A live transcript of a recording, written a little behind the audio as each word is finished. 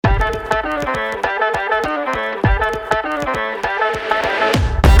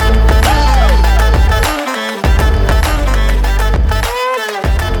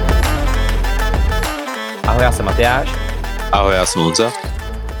Matyáš. Ahoj, já jsem Honza.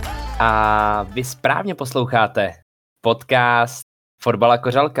 A vy správně posloucháte podcast Fotbala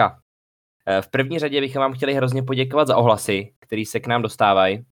Kořalka. V první řadě bychom vám chtěli hrozně poděkovat za ohlasy, které se k nám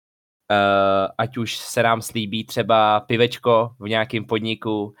dostávají. Ať už se nám slíbí třeba pivečko v nějakém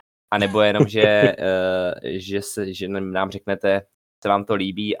podniku, anebo jenom, že nám řeknete, se vám to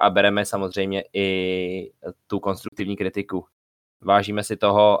líbí, a bereme samozřejmě i tu konstruktivní kritiku. Vážíme si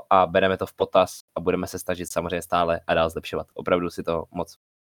toho a bereme to v potaz a budeme se snažit samozřejmě stále a dál zlepšovat. Opravdu si to moc.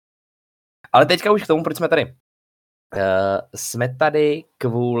 Ale teďka už k tomu, proč jsme tady. Jsme tady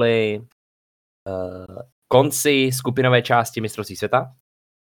kvůli konci skupinové části Mistrovství světa.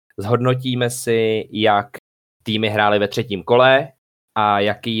 Zhodnotíme si, jak týmy hrály ve třetím kole a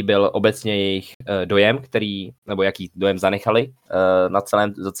jaký byl obecně jejich dojem, nebo jaký dojem zanechaly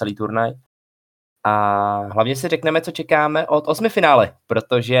za celý turnaj. A hlavně si řekneme, co čekáme od osmifinále,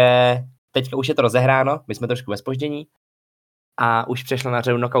 protože teďka už je to rozehráno, my jsme trošku ve zpoždění a už přešlo na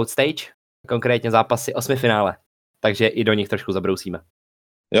řadu knockout stage, konkrétně zápasy osmifinále, takže i do nich trošku zabrousíme.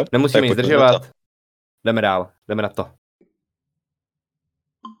 Jo, nemusíme jich zdržovat, jdeme dál, jdeme na to.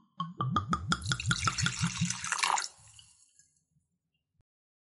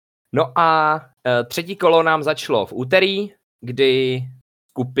 No a třetí kolo nám začalo v úterý, kdy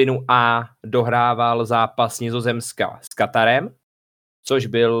skupinu A dohrával zápas Nizozemska s Katarem, což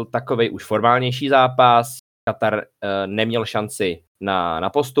byl takovej už formálnější zápas. Katar neměl šanci na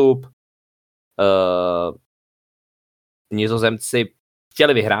postup. Nizozemci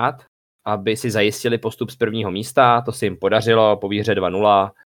chtěli vyhrát, aby si zajistili postup z prvního místa. To se jim podařilo po výhře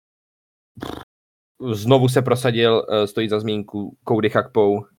 2-0. Znovu se prosadil, stojí za zmínku, Cody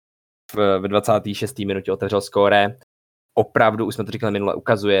Gakpo v 26. minutě otevřel skóre. Opravdu, už jsme to říkali minule,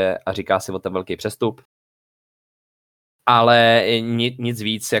 ukazuje a říká si o ten velký přestup. Ale nic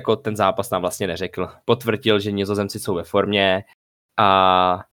víc jako ten zápas nám vlastně neřekl. Potvrdil, že Nizozemci jsou ve formě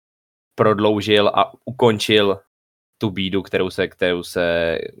a prodloužil a ukončil tu bídu, kterou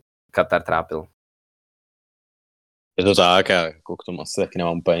se Katar trápil. Je to tak, já jako k tomu asi taky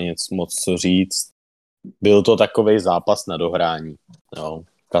nemám úplně nic moc co říct. Byl to takovej zápas na dohrání. Jo.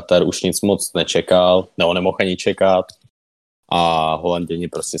 Katar už nic moc nečekal, nebo nemohl ani čekat. A Holanděni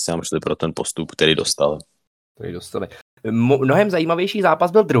prostě si nám šli pro ten postup, který dostali. Mnohem zajímavější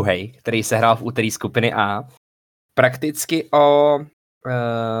zápas byl druhý, který se hrál v úterý skupiny A. Prakticky o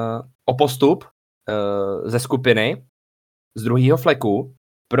postup ze skupiny z druhého fleku,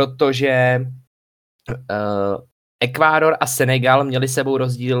 protože Ekvádor a Senegal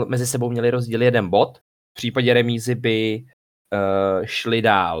mezi sebou měli rozdíl 1 bod. V případě remízy by šli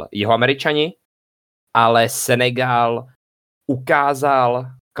dál Jihoameričani, ale Senegal ukázal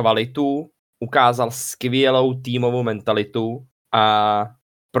kvalitu, ukázal skvělou týmovou mentalitu a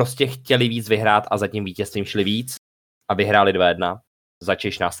prostě chtěli víc vyhrát a za tím vítězstvím šli víc a vyhráli 2-1,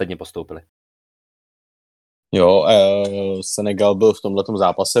 začež následně postoupili. Jo, Senegal byl v tomhletom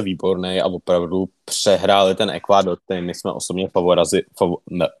zápase výborný a opravdu přehráli ten Ekvádor, který my jsme osobně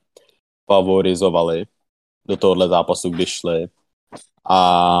favorizovali do tohohle zápasu, když šli.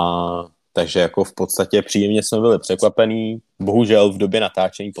 A takže jako v podstatě příjemně jsme byli překvapení. Bohužel v době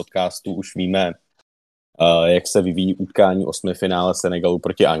natáčení podcastu už víme, jak se vyvíjí utkání osmifinále Senegalu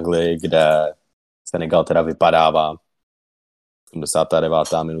proti Anglii, kde Senegal teda vypadává.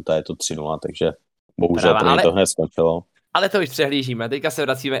 79. minuta je to 3-0, takže bohužel pro ně to hned skončilo. Ale to už přehlížíme. Teďka se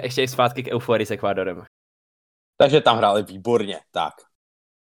vracíme ještě zpátky k euforii s Ekvádorem. Takže tam hráli výborně, tak.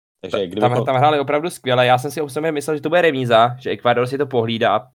 Takže tam hráli opravdu skvěle. Já jsem si osobně myslel, že to bude remíza, že Ekvádor si to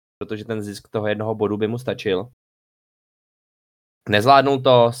pohlídá, protože ten zisk toho jednoho bodu by mu stačil. Nezvládnul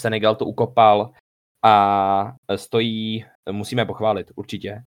to, Senegal to ukopal a musíme pochválit,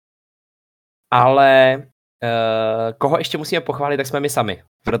 určitě. Ale koho ještě musíme pochválit, tak jsme my sami.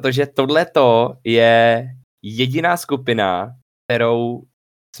 Protože tohleto je jediná skupina, kterou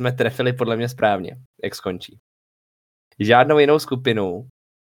jsme trefili podle mě správně, jak skončí. Žádnou jinou skupinu.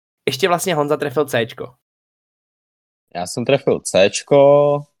 Ještě vlastně Honza trefil Cčko. Já jsem trefil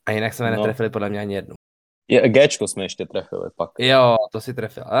Cčko. A jinak jsme netrefili podle mě ani jednu. Gčko jsme ještě trefili pak. Jo, to si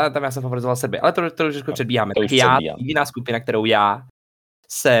trefil. Ale tam já jsem favorizoval Srby. Ale to trošku předbíháme. Tak jediná skupina, kterou já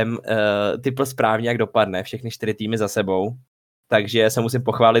jsem typl správně, jak dopadne. Všechny 4 týmy za sebou. Takže se musím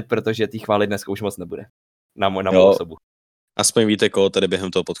pochválit, protože tý chválit dneska už moc nebude. Na mou osobu. Aspoň víte, koho tady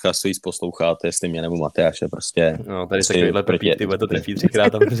během toho podcastu víc posloucháte, jestli mě nebo Matyáše, prostě. No, tady se takovýhle pepík, ty to trefí 3krát,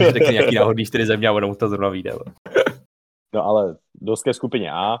 tam řekne nějaký náhodný 4 země a ono mu to zrovna vyjde. No ale dost ke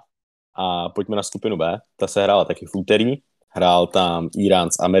skupině A a pojďme na skupinu B. Ta se hrála taky v úterý. Hrál tam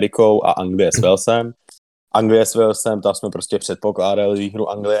Irán s Amerikou a Anglie s Walesem. Anglie s Walesem, tam jsme prostě předpokládali výhru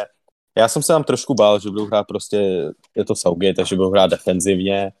Anglie. Já jsem se tam trošku bál, že budou hrát prostě, je to Southgate, takže budou hrát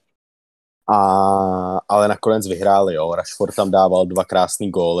defenzivně, ale nakonec vyhráli, jo. Rashford tam dával 2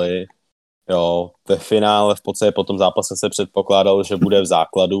 krásný góly, jo. Ve finále v podstatě po tom zápase se předpokládalo, že bude v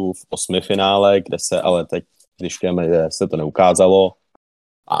základu v 8finále, kde se ale teď zjišťujeme, že se to neukázalo.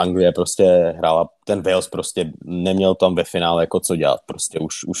 A Anglie prostě hrála, ten Wales prostě neměl tam ve finále jako co dělat, prostě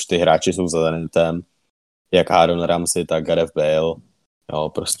už ty hráči jsou za zenitem, jak Aaron Ramsey, tak Gareth Bale, jo,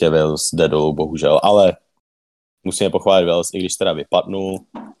 prostě Wales jde dolů, bohužel, ale musíme pochválit Wales, i když teda vypadnul,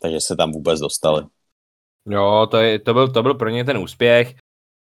 takže se tam vůbec dostali. Jo, to byl pro ně ten úspěch.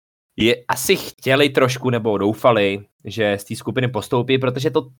 Asi chtěli trošku, nebo doufali, že z té skupiny postoupí,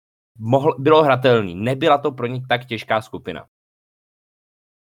 protože to bylo hratelný. Nebyla to pro ně tak těžká skupina.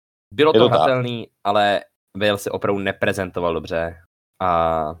 Bylo to hratelný, ale Wales se opravdu neprezentoval dobře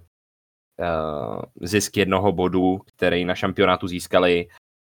a zisk 1 bodu, který na šampionátu získali,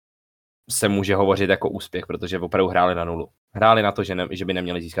 se může hovořit jako úspěch, protože opravdu hráli na nulu. Hráli na to, že by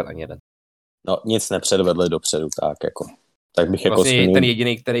neměli získat ani jeden. No, nic nepředvedli dopředu, tak bych jako vlastně ten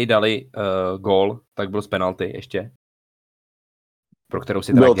jediný, který dali gól, tak byl z penalty ještě. Pro kterou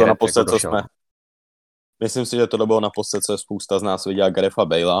si bylo to naposled, co jsme. Myslím si, že to bylo naposled, co spousta z nás viděla Garetha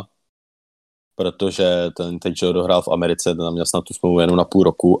Balea, protože ten teď, že dohrál v Americe, ten tam měl snad tu smlouvu jenom na půl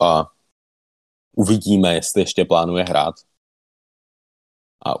roku a uvidíme, jestli ještě plánuje hrát.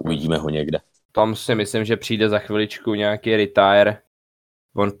 A uvidíme ho někde. Tam si myslím, že přijde za chviličku nějaký retire.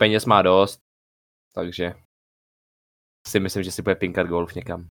 On peněz má dost, takže si myslím, že si bude pinkat golf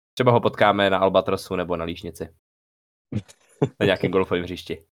někam. Třeba ho potkáme na Albatrosu nebo na Líšnici. Na nějakém golfovém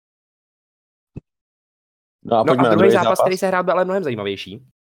hřišti. No a druhý zápas, který se hrál, byl ale mnohem zajímavější.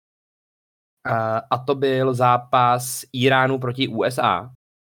 A to byl zápas Iránu proti USA,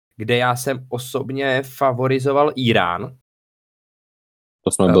 kde já jsem osobně favorizoval Irán.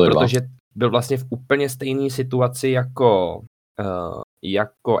 To jsme byli protože byl vlastně v úplně stejné situaci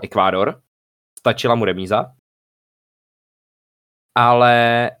jako Ekvádor. Stačila mu remíza.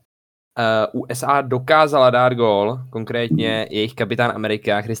 Ale USA dokázala dát gól, konkrétně jejich kapitán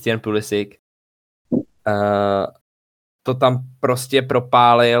Amerika, Christian Pulisic, to tam prostě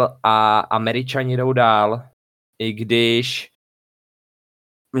propálil a Američani jdou dál, i když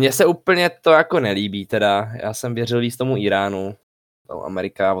mně se úplně to jako nelíbí teda, já jsem věřil víc tomu Iránu,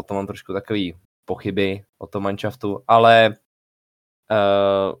 Amerika, o tom mám trošku takový pochyby o tom manšaftu, ale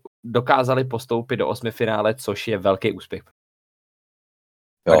dokázali postoupit do 8finále, což je velký úspěch.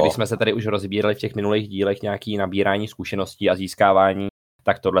 A když jsme se tady už rozbírali v těch minulých dílech nějaký nabírání zkušeností a získávání,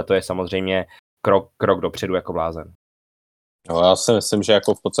 tak tohle to je samozřejmě krok dopředu jako blázen. No, já si myslím, že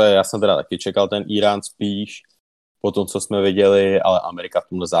jako v podstatě, já jsem teda taky čekal ten Irán spíš po tom, co jsme viděli, ale Amerika v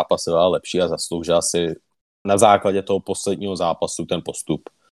tomhle zápase byla lepší a zasloužila si na základě toho posledního zápasu ten postup.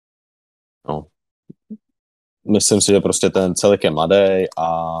 No. Myslím si, že prostě ten celek je mladý a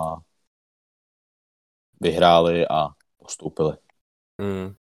vyhráli a postoupili.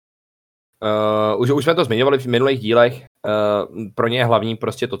 Už jsme to zmiňovali v minulých dílech. Pro ně je hlavní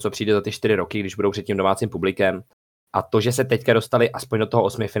prostě to, co přijde za ty 4 roky, když budou před tím domácím publikem. A to, že se teďka dostali aspoň do toho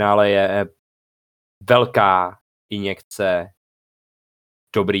 8finále, je velká injekce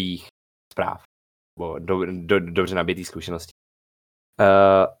dobrých zpráv. Dobře nabitých zkušeností.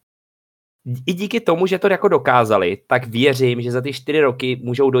 I díky tomu, že to jako dokázali, tak věřím, že za ty 4 roky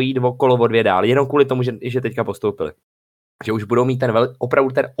můžou dojít okolo o 2 dál. Jenom kvůli tomu, že teďka postoupili. Že už budou mít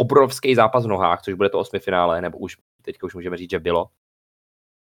opravdu ten obrovský zápas v nohách, což bude to 8finále, nebo už teďka už můžeme říct, že bylo.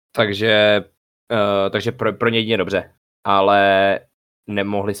 Takže pro ně jedině dobře. Ale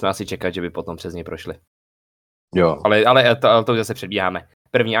nemohli jsme asi čekat, že by potom přes něj prošli. Jo. Ale to zase předbíháme.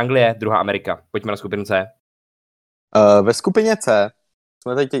 První Anglie, druhá Amerika. Pojďme na skupinu C. Ve skupině C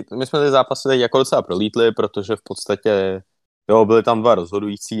my jsme ty zápasy teď jako docela prolítli, protože v podstatě byly tam 2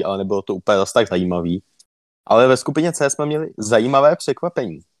 rozhodující, ale nebylo to úplně zase tak zajímavý. Ale ve skupině C jsme měli zajímavé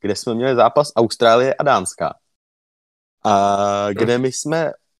překvapení, kde jsme měli zápas Austrálie a Dánska. A kde my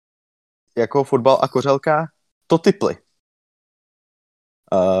jsme jako fotbal a kořelka to tipli.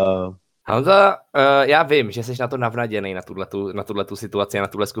 Honzo, já vím, že jsi na to navnaděnej na tuhletu situaci a na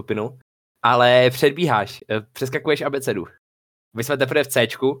tuhle skupinu, ale předbíháš, přeskakuješ abecedu. My jsme teprve v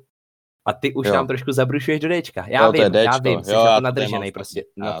Cčku a ty už nám trošku zabrušuješ do Dčka. Já vím, jsi na to nadrženej prostě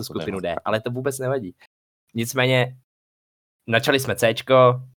na tu skupinu D, ale to vůbec nevadí. Nicméně, načali jsme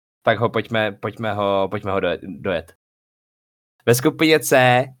Cčko, tak ho pojďme ho dojet. Ve skupině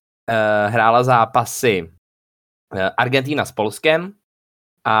C hrála zápasy Argentina s Polskem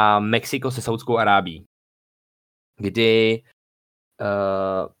a Mexiko se Saudskou Arábií, kdy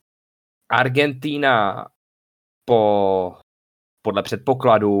Argentina podle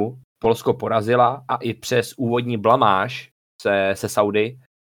předpokladu Polsko porazila a i přes úvodní blamáž se Saudy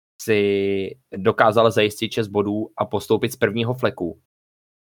si dokázala zajistit 6 bodů a postoupit z prvního fleku.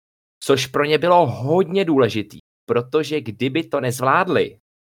 Což pro ně bylo hodně důležitý, protože kdyby to nezvládli,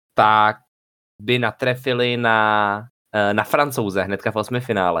 tak by natrefili na Francouze hnedka v 8.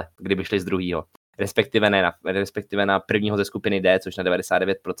 finále, kdyby šli z druhého. Respektive na prvního ze skupiny D, což na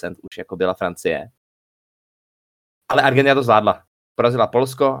 99% už jako byla Francie. Ale Argentina to zvládla. Porazila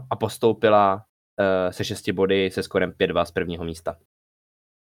Polsko a postoupila se 6 body se skorem 5-2 z prvního místa.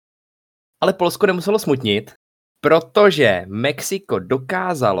 Ale Polsko nemuselo smutnit, protože Mexiko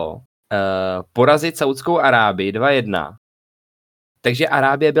dokázalo porazit Saudskou Arábii 2-1. Takže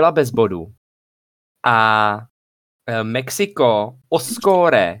Arábie byla bez bodu. A Mexiko o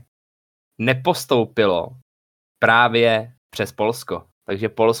skóre nepostoupilo právě přes Polsko. Takže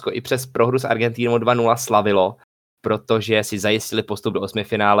Polsko i přes prohru s Argentínou 2-0 slavilo, protože si zajistili postup do 8.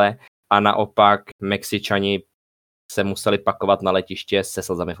 finále a naopak Mexičani se museli pakovat na letiště se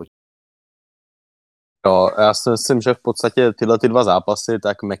slzami v očích. No, já si myslím, že v podstatě tyhle ty 2 zápasy,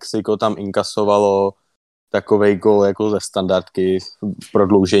 tak Mexiko tam inkasovalo takovej gól jako ze standardky v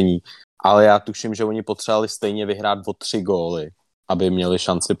prodloužení. Ale já tuším, že oni potřebovali stejně vyhrát o 3 góly, aby měli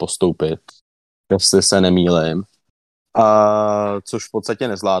šanci postoupit. Jestli se nemýlím. A což v podstatě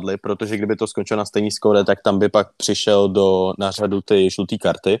nezvládli, protože kdyby to skončilo na stejný skóre, tak tam by pak přišel na řadu ty žlutý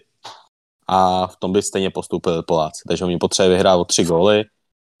karty a v tom by stejně postoupili Poláci. Takže oni potřebovali vyhrát o 3 góly,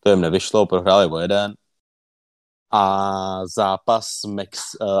 to jim nevyšlo, prohráli o 1. A zápas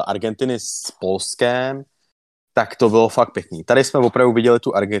Argentiny s Polskem, tak to bylo fakt pěkný. Tady jsme opravdu viděli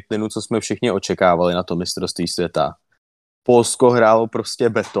tu Argentinu, co jsme všichni očekávali na to mistrovství světa. Polsko hrálo prostě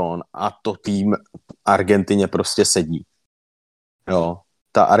beton a to tým Argentině prostě sedí. Jo.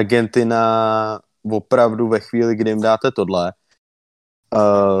 Ta Argentina opravdu ve chvíli, kdy jim dáte tohle,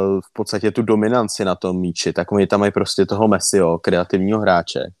 v podstatě tu dominanci na tom míči, tak oni tam mají prostě toho Messiho, kreativního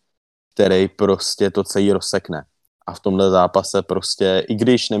hráče, který prostě to celý rozsekne. A v tomhle zápase prostě, i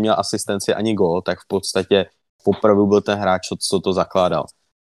když neměl asistenci ani gól, tak v podstatě opravdu byl ten hráč, co to zakládal.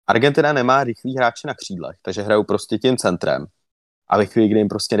 Argentina nemá rychlý hráče na křídlech, takže hrajou prostě tím centrem. A ve chvíli, kdy jim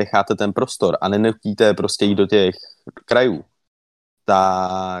prostě necháte ten prostor a nenutíte prostě jít do těch krajů,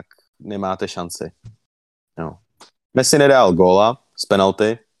 tak nemáte šanci. Jo. Messi nedal góla z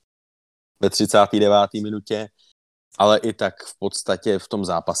penalty ve 39. minutě, ale i tak v podstatě v tom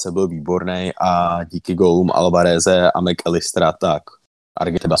zápase byl výborný a díky gólům Alvareze a McAllistera tak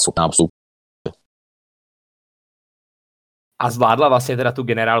Argentina postoupila. A zvládla vlastně teda tu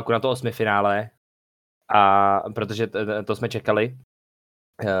generálku na to 8. finále, a protože to jsme čekali,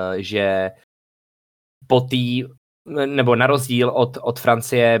 že nebo na rozdíl od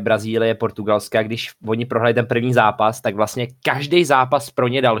Francie, Brazílie, Portugalska, když oni prohráli ten první zápas, tak vlastně každý zápas pro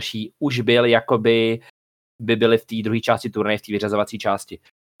ně další už byl jakoby by byli v té druhé části turnaje, v té vyřazovací části.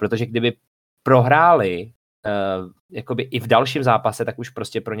 Protože kdyby prohráli jakoby i v dalším zápase, tak už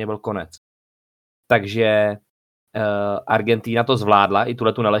prostě pro ně byl konec. Takže Argentina to zvládla, i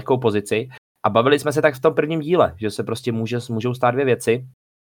tuhletu nelehkou pozici. A bavili jsme se tak v tom prvním díle, že se prostě můžou stát 2 věci.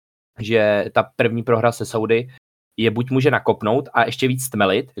 Že ta první prohra se Saudy je buď může nakopnout a ještě víc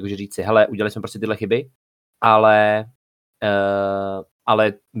stmelit, takže říct si, hele, udělali jsme prostě tyhle chyby, ale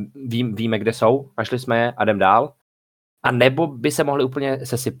víme, kde jsou, našli jsme je a jdem dál. A nebo by se mohli úplně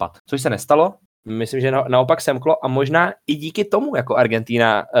sesypat, což se nestalo. Myslím, že naopak semklo a možná i díky tomu, jako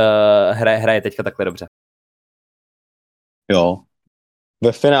Argentina hraje teďka takhle dobře. Jo.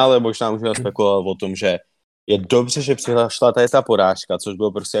 Ve finále možná můžeme spekulovat o tom, že je dobře, že přišla tady ta porážka, což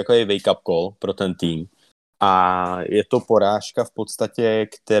byl prostě jako wake-up call pro ten tým. A je to porážka v podstatě,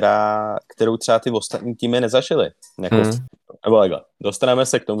 kterou třeba ty ostatní týmy nezažily. Nebo takhle. Dostaneme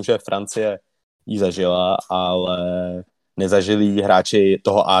se k tomu, že Francie ji zažila, ale nezažili hráči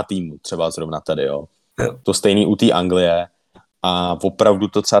toho A týmu, třeba zrovna tady, jo. To stejný u té Anglie a opravdu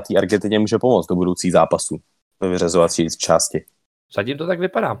to třeba té Argentině může pomoct do budoucích zápasů ve vyřazovací části. Zatím to tak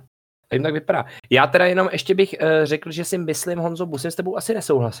vypadá. Já teda jenom ještě bych řekl, že si myslím, Honzo, musím s tebou asi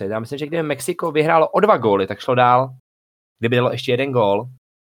nesouhlasit. Já myslím, že kdyby Mexiko vyhrálo o 2 góly, tak šlo dál. Kdyby dalo ještě 1 gól,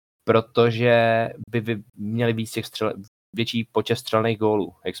 protože by měli víc těch větší počet střelných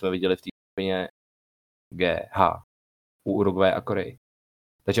gólů, jak jsme viděli v té skupině G, H, u Uruguaye a Koreji.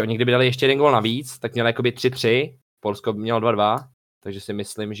 Takže oni kdyby dali ještě 1 gól navíc, tak měli jakoby 3-3, Polsko by mělo 2-2, takže si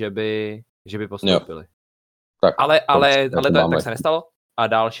myslím, že by postoupili. Tak, ale tak se nestalo. A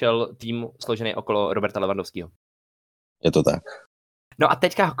dál šel tým složený okolo Roberta Lewandowského. Je to tak. No a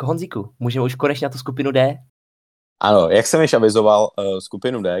teďka, Honzíku, můžeme už konečně na tu skupinu D? Ano, jak jsem již avizoval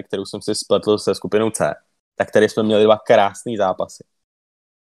skupinu D, kterou jsem si spletl se skupinou C, tak tady jsme měli 2 krásný zápasy.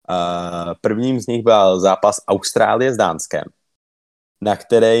 Prvním z nich byl zápas Austrálie s Dánskem, na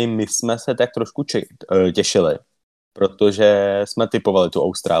který my jsme se tak trošku těšili, protože jsme typovali tu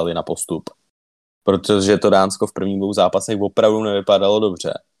Austrálii na postup. Protože to Dánsko v prvních 2 zápasech opravdu nevypadalo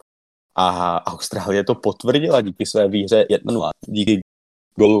dobře. A Austrálie to potvrdila díky své výhře 1-0, díky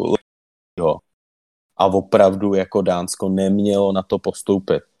golu. A opravdu jako Dánsko nemělo na to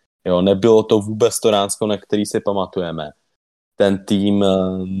postoupit. Jo, nebylo to vůbec to Dánsko, na který si pamatujeme. Ten tým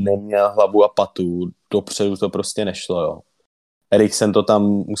neměl hlavu a patu, dopředu to prostě nešlo. Jo. Eriksen to tam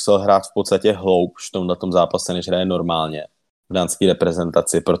musel hrát v podstatě hloubš v tom zápase, než hraje normálně v dánské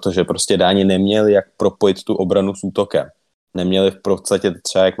reprezentaci, protože prostě Dáni neměli jak propojit tu obranu s útokem. Neměli v podstatě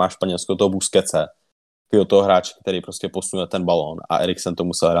třeba, jak má Španělsko, toho Busquetse, toho hráče, který prostě posune ten balón a Eriksen to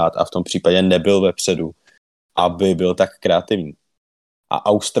musel hrát a v tom případě nebyl vepředu, aby byl tak kreativní. A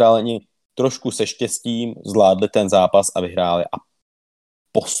Australani trošku se štěstím zvládli ten zápas a vyhráli a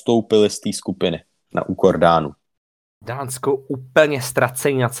postoupili z té skupiny na úkor Dánů. Dánsko úplně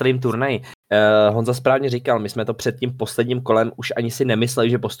ztracení na celém turnaji. Honza správně říkal, my jsme to před tím posledním kolem už ani si nemysleli,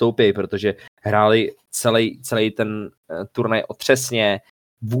 že postoupí, protože hráli celý ten turnaj otřesně.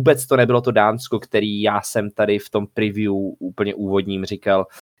 Vůbec to nebylo to Dánsko, který já jsem tady v tom preview úplně úvodním říkal,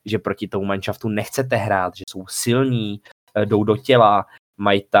 že proti tomu manšaftu nechcete hrát, že jsou silní, jdou do těla,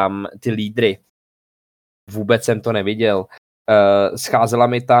 mají tam ty lídry. Vůbec jsem to neviděl. Scházela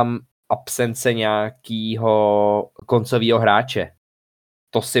mi tam absence nějakého koncového hráče.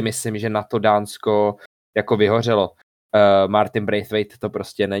 To si myslím, že na to Dánsko jako vyhořelo. Martin Braithwaite to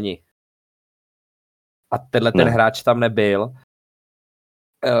prostě není. A ten hráč tam nebyl.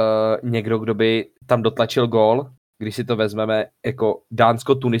 Někdo, kdo by tam dotlačil gól, když si to vezmeme jako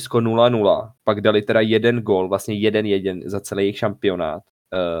Dánsko-Tunisko 0-0, pak dali teda 1 gól, vlastně 1-1 za celý jejich šampionát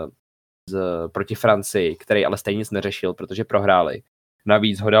proti Francii, který ale stejně nic neřešil, protože prohráli.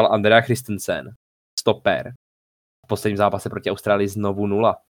 Navíc ho dal Andrea Christensen, stoper. V posledním zápase proti Austrálii znovu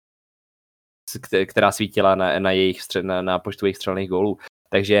 0, která svítila na počtu jejich střelných gólů.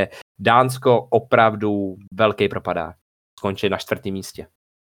 Takže Dánsko opravdu velký propadá. Skončili na 4. místě.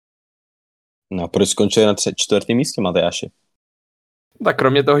 No, proč skončili na 4. místě, Matejáši? Tak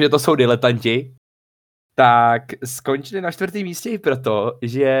kromě toho, že to jsou diletanti, tak skončili na 4. místě i proto,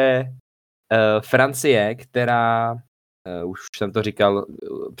 že Francie, která, už jsem to říkal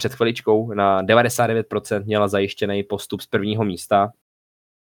před chviličkou, na 99% měla zajištěný postup z 1. místa.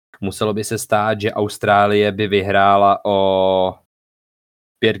 Muselo by se stát, že Austrálie by vyhrála o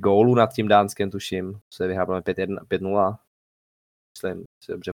 5 gólů nad tím Dánskem, tuším. Se vyhrálo 5-0. Myslím,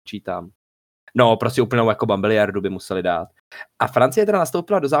 si dobře počítám. No, prostě úplnou jako bambiliardu by museli dát. A Francie teda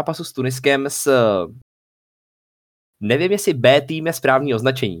nastoupila do zápasu s Tuniskem s... Nevím, jestli B tým je správný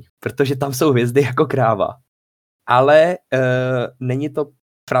označení, protože tam jsou hvězdy jako kráva. Ale není to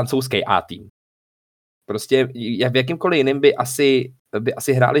francouzský A tým. Prostě v jakýmkoliv jiným by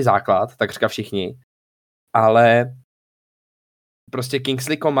asi hráli základ, tak říká všichni. Ale prostě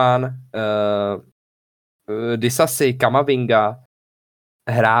Kingsley Coman, Disasi, Kamavinga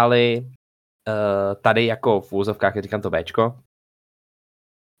hráli tady jako v úzovkách, jak říkám to Bčko,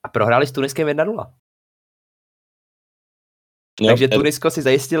 a prohráli s Tuniskem 1-0. Takže Tunisko si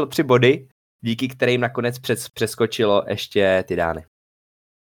zajistil 3 body, díky kterým nakonec přeskočilo ještě ty Dány.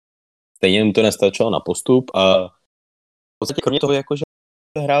 Stejně jim to nestačilo na postup a v podstatě kromě toho, jakože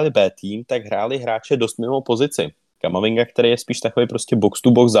hráli B tým, tak hráli hráče dost mimo pozici. Kamavinga, který je spíš takový prostě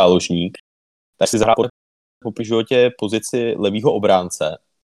box-to-box záložník, tak si zahrál po životě pozici levýho obránce.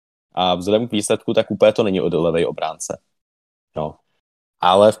 A vzhledem k výsledku, tak úplně to není od levej obránce. No.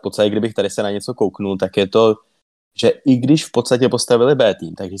 Ale v podstatě, kdybych tady se na něco kouknul, tak je to, že i když v podstatě postavili B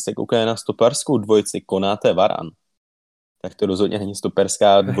tým, tak když se koukne na stoperskou dvojici Konaté Varan, tak to rozhodně není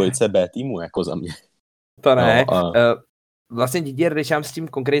stoperská dvojice B týmu, jako za mě. To ne. No, vlastně Didier Deschamps s tím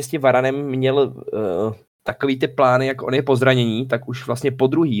konkrétně s tím Varanem měl takový ty plány, jak on je po zranění, tak už vlastně po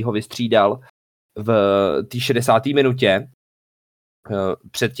druhý ho vystřídal v té 60. minutě.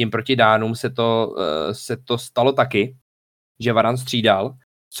 Předtím proti Dánům se to stalo taky, že Varan střídal,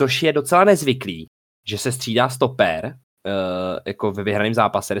 což je docela nezvyklý, že se střídá stoper jako ve vyhraném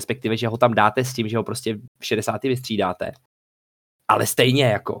zápase, respektive, že ho tam dáte s tím, že ho prostě v 60. vystřídáte. Ale stejně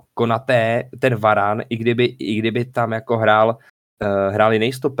jako Konaté, ten Varan, i kdyby tam jako hrál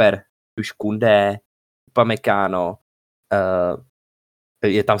jiný stoper, už Koundé, Upamecano,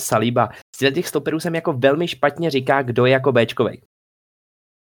 je tam Saliba. Z těch stoperů jsem jako velmi špatně říká, kdo je jako Bčkovej.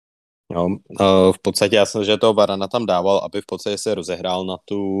 No, v podstatě já jsem, že toho Varana tam dával, aby v podstatě se rozehrál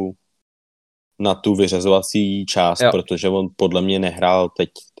na tu vyřazovací část, jo. Protože on podle mě nehrál, teď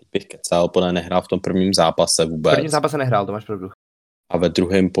bych kecal, podle nehrál v tom prvním zápase vůbec. V prvním zápase nehrál, to máš pravdu. A ve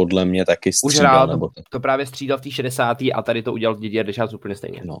druhém podle mě taky Už střídal. hrál, to právě střídal v té 60. a tady to udělal Didier Deschamps úplně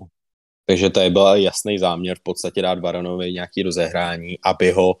stejně. No. Takže tady byl jasný záměr v podstatě dát Varanovi nějaký rozehrání,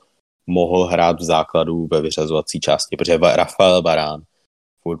 aby ho mohl hrát v základu ve vyřazovací části, protože Rafael Varane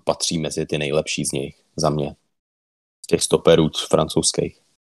furt patří mezi ty nejlepší z nich, za mě. Z těch stoperů francouzských.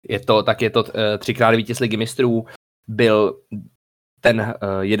 Je to 3krát vítěz ligy mistrů, byl ten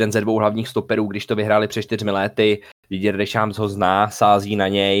jeden ze 2 hlavních stoperů, když to vyhráli před 4 lety. Didier Deschamps ho zná, sází na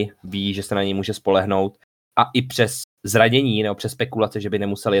něj, ví, že se na něj může spolehnout a i přes zranění nebo přes spekulace, že by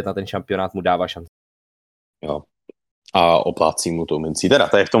nemusel jet na ten šampionát, mu dává šanci. Jo. A oplácí mu to mincí. Teda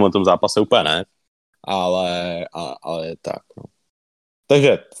tady v tomhle zápase úplně ne, ale tak. No.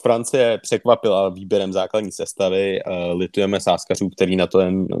 Takže Francie překvapila výběrem základní sestavy. Litujeme sázkařů, který na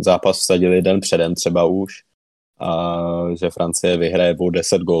ten zápas vsadili den předem třeba už. Že Francie vyhraje o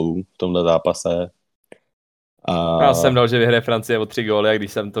 10 gólů v tomhle zápase. Já jsem dal, že vyhraje Francie o 3 góly, a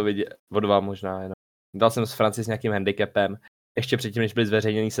když jsem to viděl, o 2 možná jenom. Dal jsem s Francii s nějakým handicapem, ještě předtím, než byly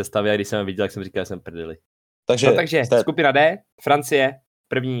zveřejněný sestavy, a když jsem je viděl, tak jsem říkal, že jsem prdeli. Takže skupina D, Francie,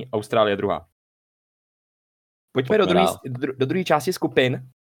 první, Austrálie, druhá. Pojďme do druhé části skupin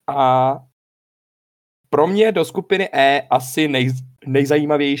a pro mě do skupiny E asi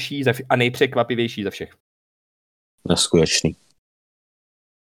nejzajímavější a nejpřekvapivější ze všech. Neskutečný.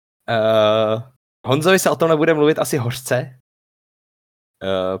 Honzovi se o tom nebude mluvit asi hořce,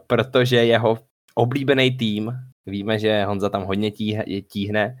 protože jeho oblíbený tým, víme, že Honza tam hodně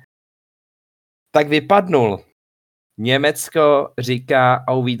tíhne, tak vypadnul. Německo říká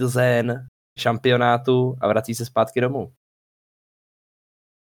Auf Wiedersehen šampionátu a vrací se zpátky domů.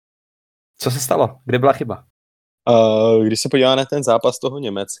 Co se stalo? Kde byla chyba? Když se podíváme na ten zápas toho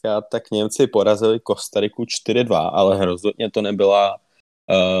Německa, tak Němci porazili Kostariku 4-2, ale rozhodně to nebyla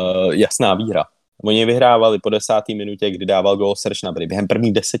jasná výhra. Oni vyhrávali po 10. minutě, kdy dával gól Serge Gnabry. Během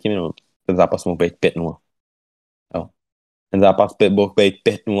prvních 10 minut ten zápas mohl být 5-0. Jo. Ten zápas mohl být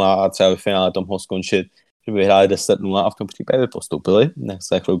 5-0 a třeba ve finále to mohlo skončit, že by vyhráli 10-0 a v tom případě by postoupili.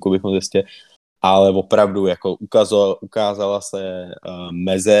 Za chvilku bychom zjistili. Ale opravdu jako ukázala se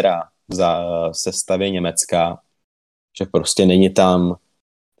mezera za sestavě Německa, že prostě není tam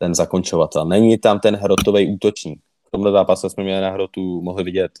ten zakončovatel, není tam ten hrotový útočník. V tomhle zápase jsme měli na hrotu, mohli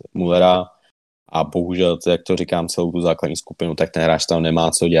vidět Müllera a bohužel, jak to říkám, celou tu základní skupinu, tak ten hráč tam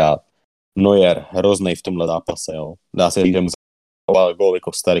nemá co dělat. Neuer, hroznej v tomhle zápase, jo. Dá se říct, že mu zachoval góly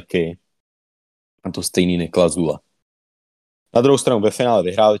Kostariky a to stejný Niklas Zula. Na druhou stranu ve finále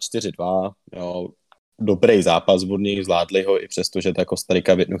vyhráli 4-2, jo. Dobrý zápas od nich, zvládli ho i přesto, že ta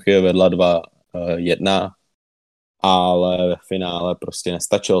Kostarika v jednu chvíli vedla 2-1, ale ve finále prostě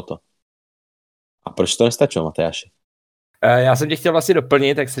nestačilo to. A proč to nestačilo, Matyáši? Já jsem tě chtěl vlastně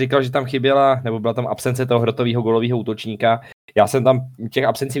doplnit, jak jsi říkal, že tam chyběla, nebo byla tam absence toho hrotového golového útočníka. Já jsem tam těch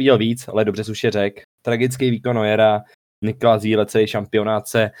absencí viděl víc, ale dobře jsi už je řekl. Tragický výkon Neuera, Niklas Zíle, celý šampionát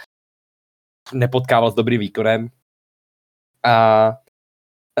se nepotkával s dobrým výkonem. A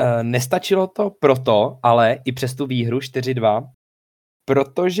nestačilo to proto, ale i přes tu výhru 4-2,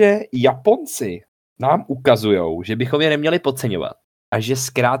 protože Japonci nám ukazujou, že bychom je neměli podceňovat a že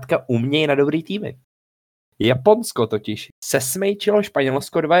zkrátka umějí na dobrý týmy. Japonsko totiž sesmejčilo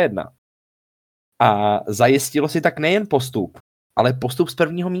Španělsko 2-1 a zajistilo si tak nejen postup, ale postup z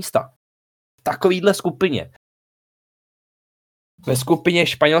prvního místa. V takovýhle skupině. Ve skupině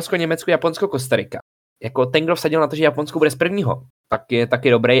Španělsko, Německo, Japonsko, Kostarika. Jako ten, kdo vsadil na to, že Japonsko bude z prvního, tak je taky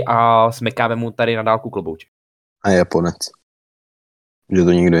dobrý a smekáme mu tady na dálku klobouček. A Japonec. Že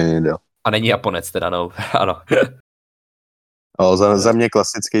to nikdo jiný nedal. A není Japonec teda, no. Ano. Za mě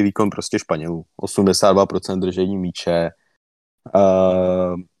klasický výkon prostě Španělů. 82% držení míče.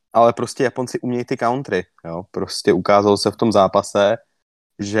 Ale prostě Japonci umějí ty country. Jo? Prostě ukázalo se v tom zápase,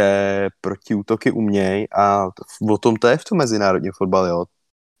 že protiútoky umějí a o tom to je v tom mezinárodním fotbale. Jo?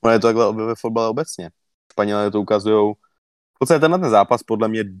 Ono je to takhle ve fotbale obecně. Španělé to ukazujou. V podstatě tenhle zápas podle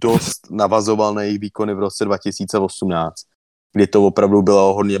mě dost navazoval na jejich výkony v roce 2018, kdy to opravdu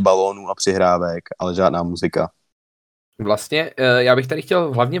bylo hodně balónů a přihrávek, ale žádná muzika. Vlastně já bych tady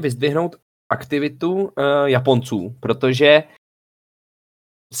chtěl hlavně vyzdvihnout aktivitu Japonců, protože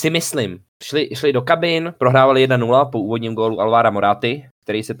si myslím, šli do kabin, prohrávali 1-0 po úvodním gólu Alvara Moraty,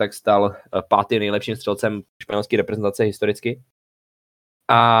 který se tak stal 5. nejlepším střelcem španělské reprezentace historicky.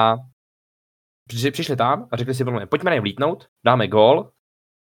 A přišli tam a řekli si, pojďme na ně vlítnout, dáme gól.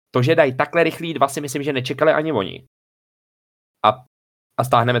 To, že dají takhle rychlý 2, si myslím, že nečekali ani oni. A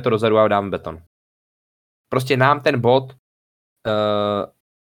stáhneme to dozadu a dáme beton. Prostě nám ten bod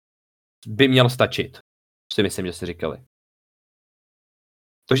by měl stačit. Si myslím, že si říkali.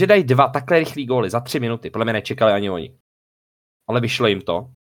 To, že dají 2 takhle rychlý góly za 3 minuty, podle mě nečekali ani oni. ale vyšlo jim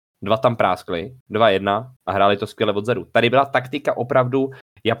to. 2 tam práskli, 2-1 a hráli to skvěle odzadu. Tady byla taktika opravdu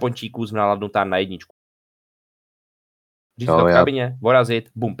Japončíků ználadnutá na jedničku. Říct to v kabině, vorazit,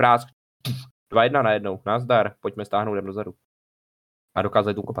 bum, prásk, 2-1 najednou, nazdar, pojďme stáhnout, jdem dozadu. A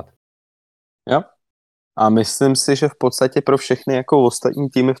dokázali tu kopat. Jo. A myslím si, že v podstatě pro všechny jako ostatní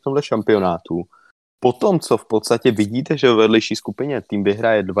týmy v tomhle šampionátu, po tom, co v podstatě vidíte, že v vedlejší skupině tým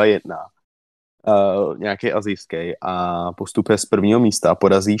vyhraje 2-1, nějaký asijský a postupuje z prvního místa a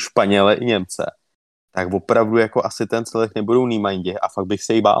porazí Španěle i Němce, tak opravdu jako asi ten celek nebudou nýmajdi a fakt bych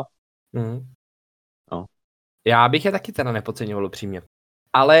se jí bál. No. Já bych je taky teda nepodceňoval upřímně.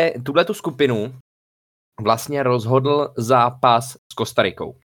 Ale tuhletu skupinu vlastně rozhodl zápas s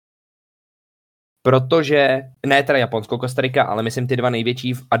Kostarikou. Protože, ne teda Japonsko, Kostarika, ale myslím ty 2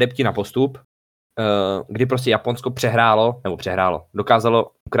 největší adepti na postup, kdy prostě Japonsko přehrálo,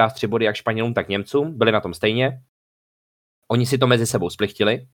 dokázalo ukrást 3 body jak Španělům, tak Němcům, byli na tom stejně. Oni si to mezi sebou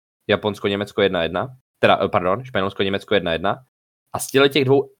splichtili, Japonsko-Německo 1-1, Španělsko-Německo 1-1 a z těch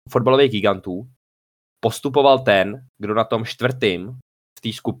 2 fotbalových gigantů postupoval ten, kdo na tom 4. v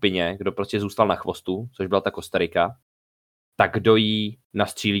té skupině, kdo prostě zůstal na chvostu, což byla ta Kostarika, tak kdo jí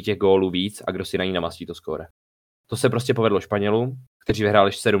nastřílí těch gólů víc a kdo si na ní namastí to skóre. To se prostě povedlo Španělům, kteří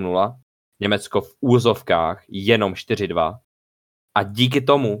vyhráli 7-0, Německo v úzovkách jenom 4-2 a díky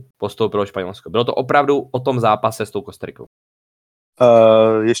tomu postoupilo Španělsko. Bylo to opravdu o tom zápase s tou Kostarikou.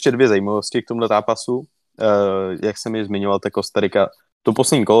 Ještě 2 zajímavosti k tomuto zápasu. Jak jsem ji zmiňoval, ta Kostarika, to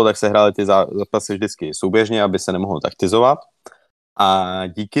poslední kolo, tak se hrály ty zápasy vždycky souběžně, aby se nemohlo taktizovat. A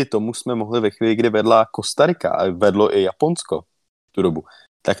díky tomu jsme mohli ve chvíli, kdy vedla Kostarika a vedlo i Japonsko v tu dobu,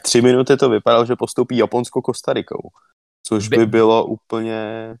 tak 3 minuty to vypadalo, že postoupí Japonsko Kostarikou, což by bylo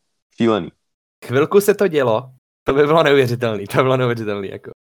úplně šílený. Chvilku se to dělo, to by bylo neuvěřitelný,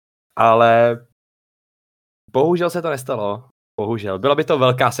 jako. Ale bohužel se to nestalo. Bohužel. Byla by to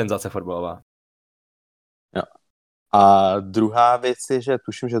velká senzace fotbalová. Jo. A druhá věc je, že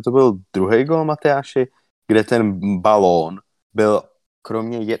tuším, že to byl druhý gól Matyáši, kde ten balón byl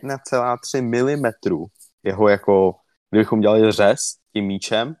kromě 1,3 mm jeho jako, kdybychom dělali řez tím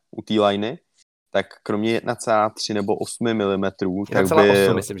míčem u té lajny, tak kromě 1,3 nebo 8 mm,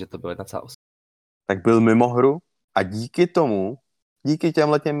 1,8 myslím, že to bylo 1,8. Tak byl mimo hru a díky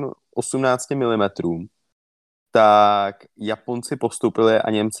těmhletěm 18 mm, tak Japonci postoupili a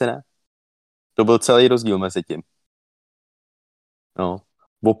Němci ne. To byl celý rozdíl mezi tím. No,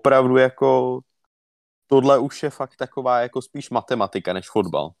 opravdu jako tohle už je fakt taková jako spíš matematika než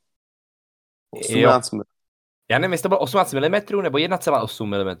fotbal. 18 mm. Já nevím, jestli to bylo 18 mm nebo 1,8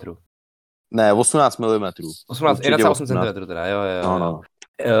 mm. Ne, 18 mm. 1,8 cm teda, jo. No.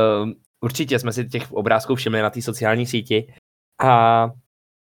 Určitě jsme si těch obrázků všimli na té sociální síti a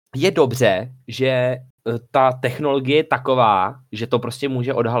je dobře, že ta technologie je taková, že to prostě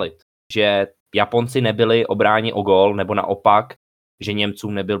může odhalit. Že Japonci nebyli obráni o gól, nebo naopak, že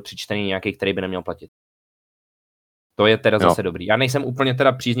Němcům nebyl přičtený nějaký, který by neměl platit. To je teda zase dobrý. Já nejsem úplně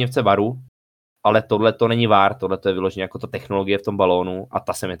teda příznivce varu, ale tohle to není VAR, tohle to je vyloženě jako ta technologie v tom balónu a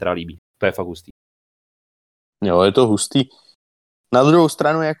ta se mi teda líbí. To je fakt hustý. Jo, je to hustý. Na druhou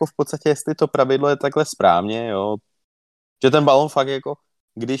stranu, jako v podstatě, jestli to pravidlo je takhle správně, jo, že ten balón fakt jako,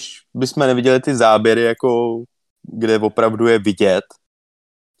 když bychom neviděli ty záběry, jako, kde opravdu je vidět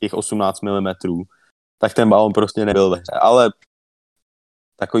těch 18 mm, tak ten balón prostě nebyl ve hře. Ale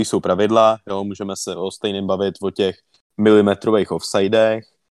takový jsou pravidla, jo, můžeme se o stejném bavit o těch milimetrových offsidech,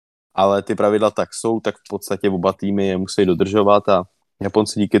 ale ty pravidla tak jsou, tak v podstatě oba týmy je musí dodržovat a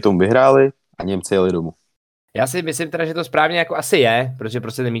Japonci díky tomu vyhráli a Němci jeli domů. Já si myslím teda, že to správně jako asi je, protože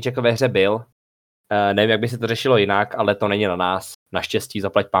prostě ten míč jako ve hře byl. Nevím, jak by se to řešilo jinak, ale to není na nás. Naštěstí,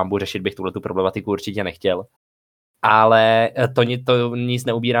 zaplať pánbu, řešit bych tuhletu problematiku určitě nechtěl. Ale to nic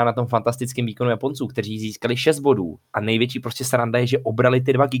neubírá na tom fantastickém výkonu Japonců, kteří získali 6 bodů a největší prostě sranda je, že obrali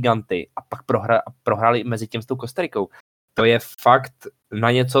ty 2 giganty a pak prohráli mezi tím s tou Kostarikou. To je fakt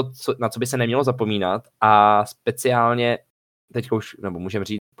na něco, na co by se nemělo zapomínat a speciálně teďka už, nebo můžeme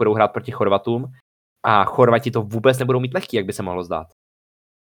říct, budou hrát proti Chorvatům a Chorvati to vůbec nebudou mít lehký, jak by se mohlo zdát.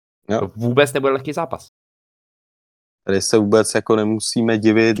 Jo. To vůbec nebude lehký zápas. Tady se vůbec jako nemusíme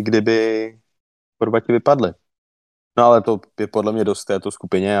divit, kdyby Chorvati vypadli. No ale to je podle mě dost této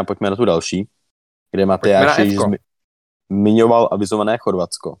skupině a pojďme na tu další, kde Matyáš již zmiňoval avizované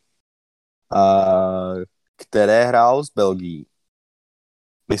Chorvatsko, které hrál s Belgií.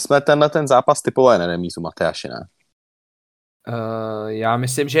 My jsme ten zápas typovali na remízu, Matyáši, ne? Já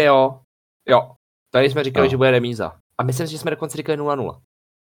myslím, že jo. Jo, tady jsme říkali, že bude remíza. A myslím si, že jsme dokonce říkali 0-0.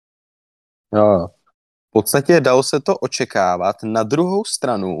 Jo. V podstatě dalo se to očekávat. Na druhou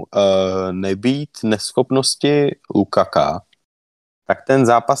stranu nebýt neschopnosti Lukaka, tak ten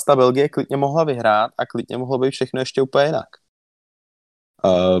zápas ta Belgie klidně mohla vyhrát a klidně mohlo být všechno ještě úplně jinak.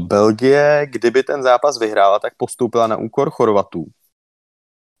 Belgie, kdyby ten zápas vyhrála, tak postoupila na úkor Chorvatů.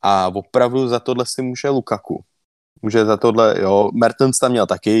 A opravdu za tohle si může Lukaku. Může za tohle, jo, Mertens tam měl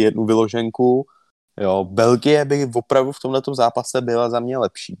taky jednu vyloženku, jo, Belgie by opravdu v tomhletom zápase byla za mě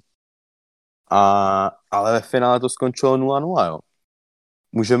lepší. Ale ve finále to skončilo 0-0, jo.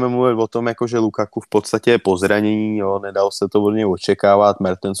 Můžeme mluvit o tom, jako že Lukaku v podstatě je po zranění, jo, nedalo se to od něj očekávat,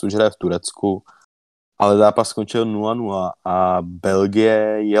 Mertens už hraje v Turecku, ale zápas skončil 0-0 a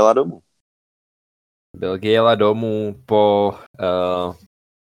Belgie jela domů. Belgie jela domů po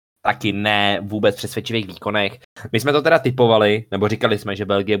taky ne vůbec přesvědčivých výkonech. My jsme to teda typovali, nebo říkali jsme, že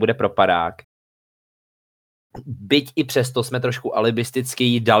Belgie bude propadák. Byť i přesto jsme trošku alibisticky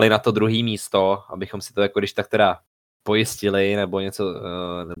jí dali na to druhé místo, abychom si to jako když tak teda pojistili, nebo něco,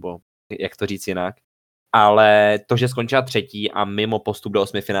 nebo jak to říct jinak. Ale to, že skončila třetí a mimo postup do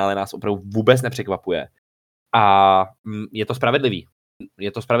osmifinále nás opravdu vůbec nepřekvapuje. A je to spravedlivý.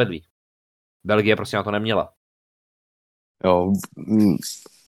 Je to spravedlivý. Belgie prostě na to neměla. Jo,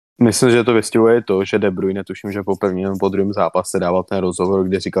 myslím, že to vystihuje to, že De Bruyne, tuším, že po prvním po druhém zápase dával ten rozhovor,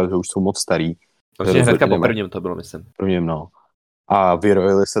 kde říkal, že už jsou moc starý. Prostě hnedka po prvním to bylo, myslím. Prvním, no. A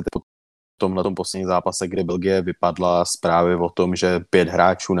vyrojili se po tomhle posledním zápase, kde Belgie vypadla zprávy o tom, že 5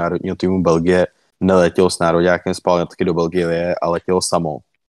 hráčů národního týmu Belgie neletělo s nároďákem zpátky do Belgie a letělo samo.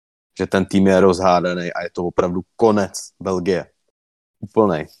 Že ten tým je rozhádaný a je to opravdu konec Belgie.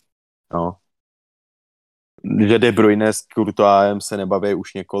 Úplnej. No. Že De Bruyne s Courtoisem se nebaví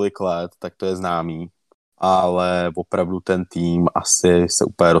už několik let, tak to je známý. Ale opravdu ten tým asi se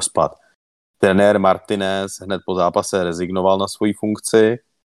úplně rozpad. Trenér Martinez hned po zápase rezignoval na svoji funkci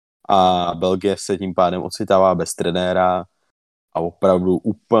a Belgie se tím pádem ocitává bez trenéra a opravdu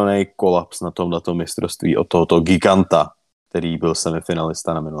úplný kolaps na tomto mistrovství od tohoto giganta, který byl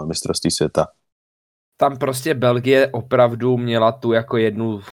semifinalista na minulém mistrovství světa. Tam prostě Belgie opravdu měla tu jako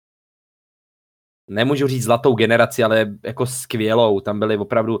jednu, nemůžu říct zlatou generaci, ale jako skvělou. Tam byli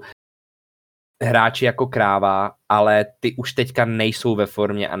opravdu hráči jako kráva, ale ty už teďka nejsou ve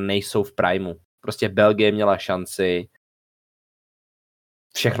formě a nejsou v primu. Prostě Belgie měla šanci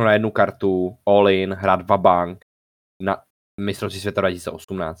všechno na jednu kartu, all-in, hrát vabank na mistrovství světa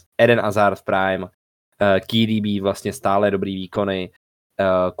 2018. Eden Hazard v prime, KDB vlastně stále dobrý výkony,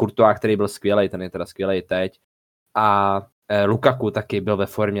 Courtois, který byl skvělej, ten je teda skvělej teď, a Lukaku taky byl ve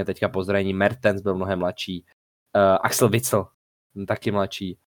formě teďka po zranění, Mertens byl mnohem mladší, Axel Witsel taky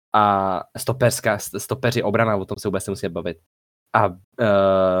mladší a stopeři obrana, o tom se vůbec nemusíme bavit. A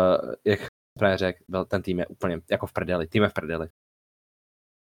jak právě řekl, ten tým je úplně jako v prdeli, tým je v prdeli.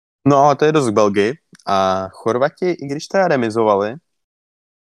 No a to je dost k Belgii a Chorvati, i když teda remizovali,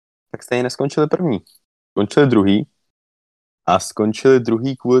 tak stejně neskončili první. Skončili druhý a skončili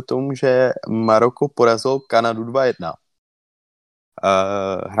druhý kvůli tomu, že Maroko porazil Kanadu 2-1.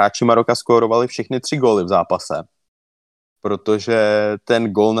 Hráči Maroka skórovali všechny 3 góly v zápase, protože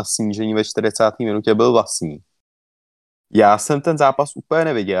ten gól na snížení ve 40. minutě byl vlastní. Já jsem ten zápas úplně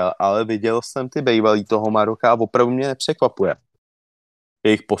neviděl, ale viděl jsem ty bejvalí toho Maroka a opravdu mě nepřekvapuje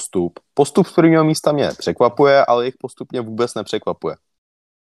jejich postup. Postup z prvního místa mě překvapuje, ale jejich postup mě vůbec nepřekvapuje.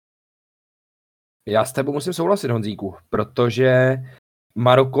 Já s tebou musím souhlasit, Honzíku, protože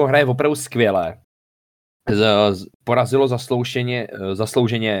Maroko hraje opravdu skvěle. Porazilo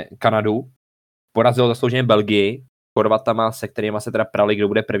zaslouženě Kanadu, porazilo zaslouženě Belgii, Chorvatama, se kterýma se teda prali, kdo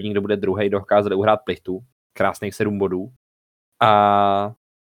bude první, kdo bude druhý, dokázali uhrát plichtu. Krásných 7 bodů. A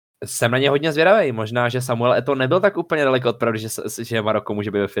jsem na ně hodně zvědavý. Možná, že Samuel Eto'o nebyl tak úplně daleko od pravdy, že Maroko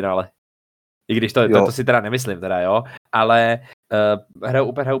může být ve finále. I když to si teda nemyslím, teda, jo. Ale hrajou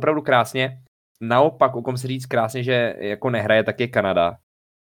opravdu krásně. Naopak, o kom se říct krásně, že jako nehraje, tak je Kanada.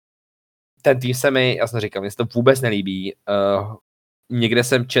 Ten tým se mi, já jsem říkal, mně se to vůbec nelíbí. Někde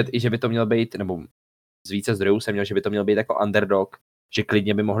jsem čet i, že by to měl být, nebo z více zdrojů jsem měl, že by to měl být jako underdog, že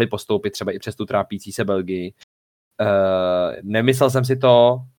klidně by mohli postoupit třeba i přes tu trápící se Belgii. Nemyslel jsem si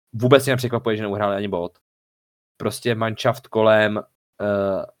to, vůbec mě nepřekvapuje, že neuhráli ani bod. Prostě manšaft kolem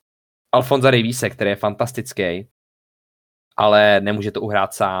Alfonsa Daviese, který je fantastický, ale nemůže to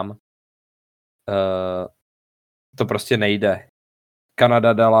uhrát sám. To prostě nejde.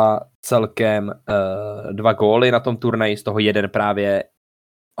 Kanada dala celkem 2 góly na tom turnaji, z toho jeden právě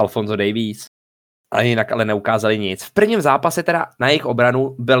Alfonso Davies. A jinak ale neukázali nic. V prvním zápase teda na jejich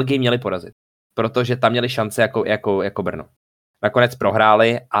obranu Belgii měli porazit, protože tam měli šance jako Brno. Nakonec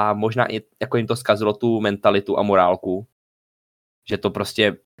prohráli a možná i jako jim to zkazilo tu mentalitu a morálku, že to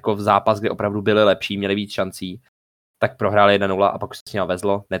prostě jako v zápas, kde opravdu byli lepší, měli víc šancí, tak prohráli 1-0 a pak už se s ním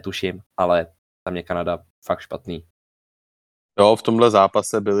vezlo, netuším, ale tam je Kanada fakt špatný. Jo, v tomhle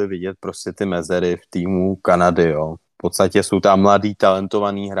zápase byly vidět prostě ty mezery v týmu Kanady, jo. V podstatě jsou tam mladí,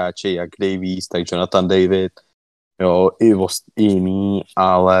 talentovaní hráči, jak Davies, tak Jonathan David, jo, i jiný,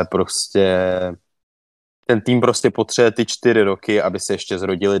 ale prostě ten tým prostě potřebuje ty 4 roky, aby se ještě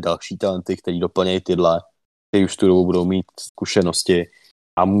zrodili další talenty, kteří doplnějí tyhle, kteří už tu dobu budou mít zkušenosti.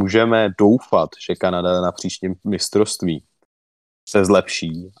 A můžeme doufat, že Kanada na příštím mistrovství se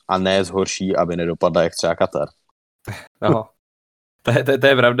zlepší a ne zhorší, aby nedopadla jak třeba Katar. No, to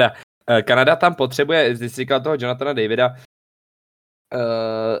je pravda. Kanada tam potřebuje, když jsi říkal toho Jonathana Davida,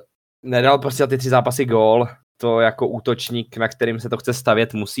 nedal prostě ty 3 zápasy gól, to jako útočník, na kterým se to chce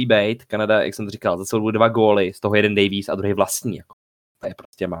stavět, musí být. Kanada, jak jsem to říkal, za sebou 2 góly, z toho jeden Davies a druhý vlastní. Jako. To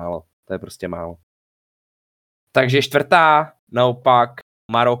je prostě málo. Takže 4. naopak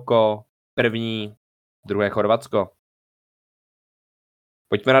Maroko, 1., 2. Chorvatsko.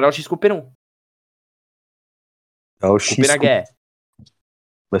 Pojďme na další skupinu. Skupina G.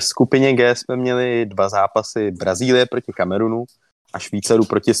 Ve skupině G jsme měli 2 zápasy Brazílie proti Kamerunu a Švýcarů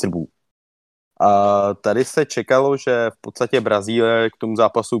proti Srbů. A tady se čekalo, že v podstatě Brazílie k tomu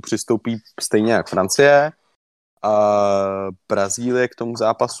zápasu přistoupí stejně jak Francie. A Brazílie k tomu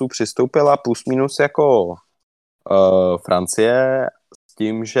zápasu přistoupila plus minus jako Francie s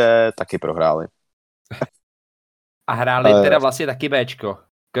tím, že taky prohráli. A hráli teda vlastně taky Bčko.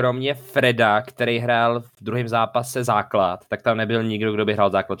 Kromě Freda, který hrál v druhém zápase základ, tak tam nebyl nikdo, kdo by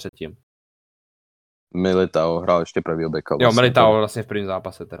hrál základ předtím. Militao hrál ještě pravýho beka. Jo, Militao vlastně v prvním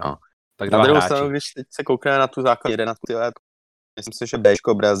zápase teda. No. Tak na druhou stranu, když teď se koukne na tu základní 11 let, myslím si, že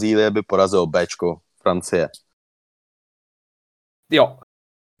Bčko Brazílie by porazilo Bčko Francie. Jo,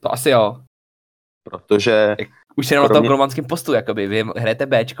 to asi jo. Protože... Už jenom na tom golmanském postu, jakoby. Vy hrajete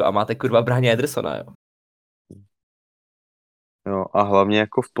Bčko a máte kurva Bráně Edersona, jo. Jo, a hlavně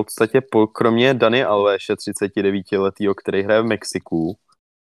jako v podstatě kromě Dani Alvéše, 39letýho, který hraje v Mexiku,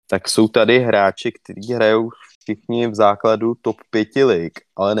 tak jsou tady hráči, kteří hrajou všichni v základu top 5 lig,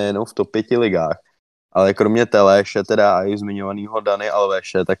 ale nejenom v top 5 ligách. Ale kromě Teléše, teda a i zmiňovaného Dani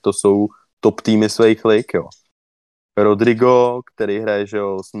Alvéše, tak to jsou top týmy svých lig, jo. Rodrigo, který hraje, že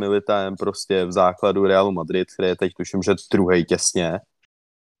jo, s Militaem prostě v základu Realu Madrid, který je teď tuším, že druhej těsně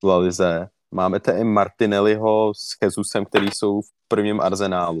v La Lize. Máme tady Martinelliho s Jesusem, který jsou v prvním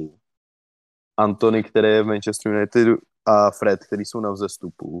Arsenálu. Antony, který je v Manchester United a Fred, který jsou na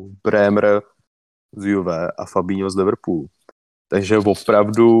vzestupu. Bremer z Juve a Fabinho z Liverpoolu. Takže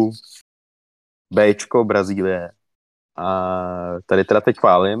opravdu Bčko Brazílie. A tady teda teď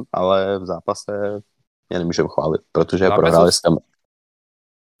chválím, ale v zápase já nemůžem chválit, protože prohráli s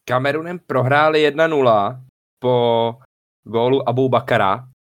Kamerunem prohráli 1-0 po gólu Abou Bakara,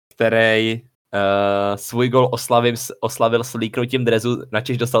 který svůj gól oslavil s líknutím drezu,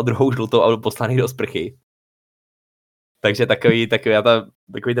 načež dostal druhou žlutou a byl poslaný do sprchy. Takže takový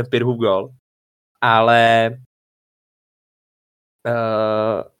ten Pirhův gól. Ale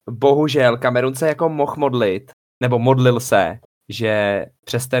bohužel Kamerun se jako mohl modlit, nebo modlil se, že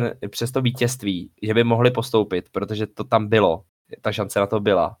přes to vítězství, že by mohli postoupit, protože to tam bylo, ta šance na to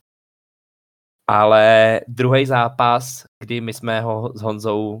byla. Ale druhý zápas, kdy my jsme ho s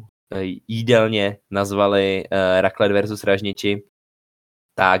Honzou jídelně nazvali Raclette versus Ražniči,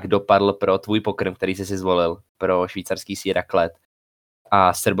 tak dopadl pro tvůj pokrm, který jsi si zvolil, pro švýcarský sír raclette.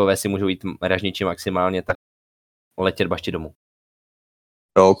 A Srbové si můžou jít Ražniči maximálně, tak letět baště domů.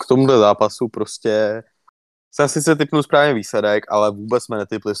 Jo, k tomuhle zápasu prostě jsem sice tipnul správně výsledek, ale vůbec jsme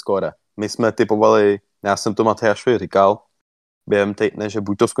netipli skóre. My jsme tipovali, já jsem to Matejášovi říkal, během týdne, že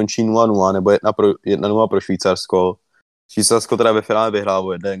buď to skončí 0-0, nebo 1-0 pro Švýcarsko. Švýcarsko teda ve finále vyhrálo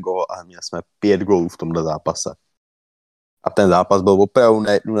o 1 gól a měli jsme 5 gólů v tomhle zápase. A ten zápas byl opravdu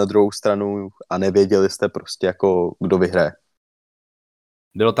na jednu na druhou stranu a nevěděli jste prostě jako, kdo vyhraje.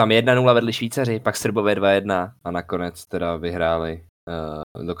 Bylo tam 1-0 vedli Švýcaři, pak Srbové 2-1 a nakonec teda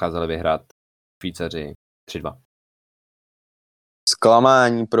dokázali vyhrát Švýcaři 3-2.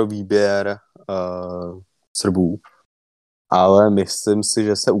 Zklamání pro výběr Srbů, ale myslím si,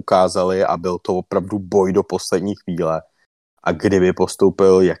 že se ukázali a byl to opravdu boj do poslední chvíle. A kdyby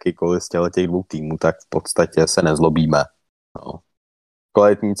postoupil jakýkoliv z těch 2 týmů, tak v podstatě se nezlobíme. No.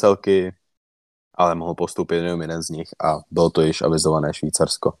 Kvalitní celky, ale mohl postoupit jenom jeden z nich a bylo to již avizované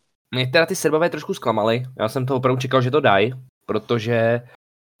Švýcarsko. Mě teda ty Srbové trošku zklamali. Já jsem to opravdu čekal, že to dají, protože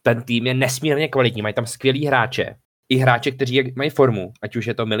ten tým je nesmírně kvalitní. Mají tam skvělý hráče. I hráče, kteří mají formu. Ať už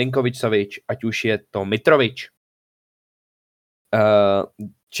je to Milinkovič-Savič, ať už je to Mitrovič.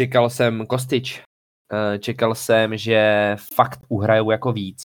 Čekal jsem Kostič. Čekal jsem, že fakt uhrajou jako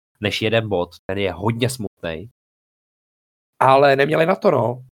víc než 1 bod. Ten je hodně smutný. Ale neměli na to,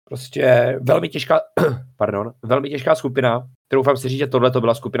 no. Prostě velmi těžká skupina. troufám si říct, že tohle to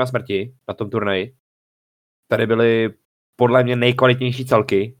byla skupina smrti na tom turnaji. Tady byly podle mě nejkvalitnější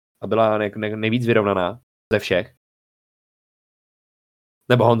celky a byla nejvíc vyrovnaná ze všech.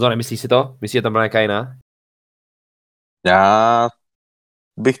 Nebo Honzo, nemyslíš si to? Myslíš, že tam byla nějaká jiná? Já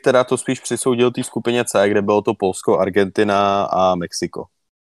bych teda to spíš přisoudil té skupině C, kde bylo to Polsko, Argentina a Mexiko.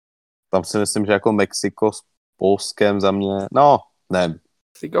 Tam si myslím, že jako Mexiko s Polskem za mě, no, ne.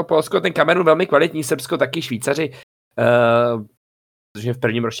 Mexiko, Polsko, ten Kamerun velmi kvalitní, Srbsko taky, Švýcaři. Protože v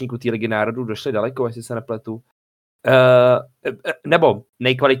prvním ročníku té ligy národů došli daleko, jestli se nepletu. Nebo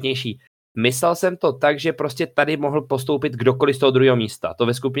nejkvalitnější. Myslel jsem to tak, že prostě tady mohl postoupit kdokoliv z toho druhého místa. To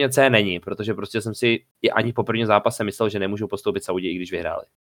ve skupině C není, protože prostě jsem si i ani po prvním zápase myslel, že nemůžou postoupit Saudi, i když vyhráli.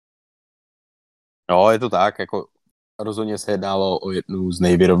 No, je to tak, jako rozhodně se jednalo o jednu z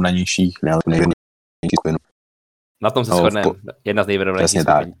nejvyrovnanějších, nejvyrovnanějších skupin. Na tom se shodneme. Jedna z nejvyrovnanějších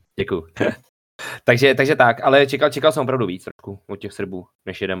skupin. Děkuju. takže tak, ale čekal jsem opravdu víc trošku od těch Srbů,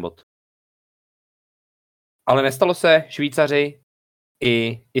 než jeden bod. Ale nestalo se, Švýcaři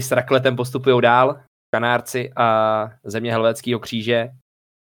i s Rakletem postupují dál, Kanárci a země Helvétského kříže.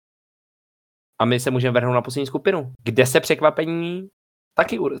 A my se můžeme vrhnout na poslední skupinu, kde se překvapení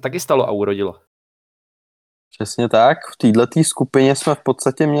taky stalo a urodilo. Přesně tak, v této skupině jsme v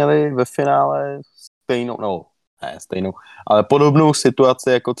podstatě měli ve finále stejnou, ale podobnou situaci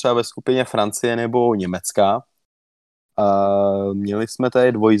jako třeba ve skupině Francie nebo Německa. Měli jsme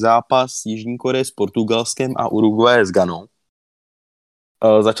tady dvojzápas Jižní Koreje s Portugalskem a Uruguaye s Ghanou.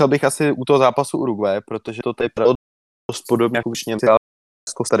 Začal bych asi u toho zápasu Uruguaye, protože to tady bylo dost podobně jako už Němci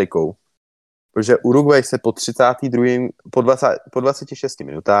s Kostarikou. Protože Uruguay se po 26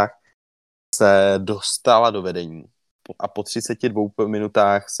 minutách se dostala do vedení a po 32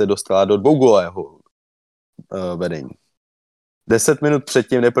 minutách se dostala do dvougólového vedení. 10 minut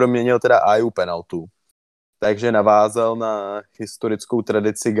předtím neproměnil teda Ayu penaltu, takže navázal na historickou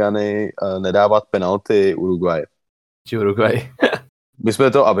tradici Ghany nedávat penalty Uruguay. My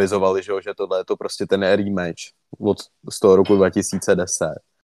jsme to avizovali, že tohle je to prostě ten rematch z toho roku 2010.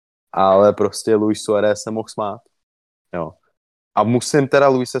 Ale prostě Luis Suárez se mohl smát. Jo. A musím teda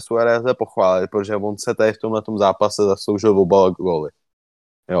Luise Suáreze pochválit, protože on se tady v tomhletom zápase zasloužil oba góly.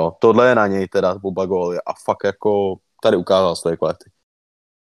 Jo, tohle je na něj teda oba góly a fakt jako tady ukázal své kvality.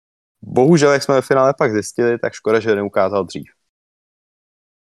 Bohužel, jak jsme ve finále pak zjistili, tak škoda, že neukázal dřív.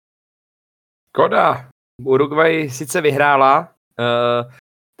 Škoda. Uruguay sice vyhrála,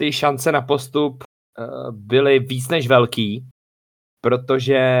 ty šance na postup byly víc než velký,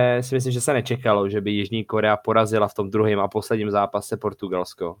 protože si myslím, že se nečekalo, že by Jižní Korea porazila v tom druhém a posledním zápase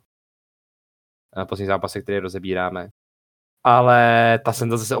Portugalsko. Poslední zápase, který rozebíráme. Ale ta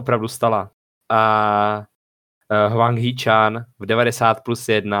senzace se opravdu stala. A Hwang Hee-chan v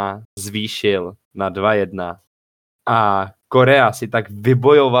 90+1 zvýšil na 2-1. A Korea si tak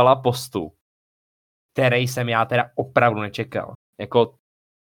vybojovala postup, který jsem já teda opravdu nečekal. Jako,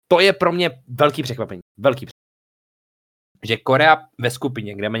 to je pro mě velký překvapení. Že Korea ve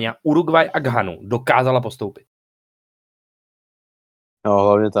skupině, kde měla Uruguay a Ghanu, dokázala postoupit. No,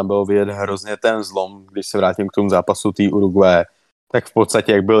 hlavně tam bylo vidět hrozně ten zlom, když se vrátím k tomu zápasu té Uruguaye, tak v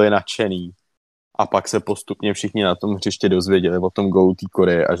podstatě jak byli nadšený. A pak se postupně všichni na tom hřiště dozvěděli o tom gólu té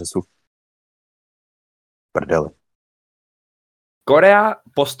Koreje a že jsou prdeli. Korea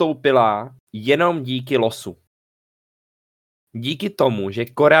postoupila jenom díky losu. Díky tomu, že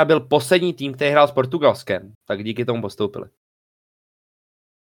Korea byl poslední tým, který hrál s Portugalskem, tak díky tomu postoupili.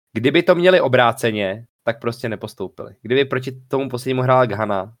 Kdyby to měli obráceně, tak prostě nepostoupili. Kdyby proti tomu poslednímu hrála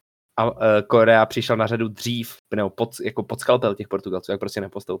Ghana a Korea přišla na řadu dřív, nebo pod skalpel těch Portugalců, tak prostě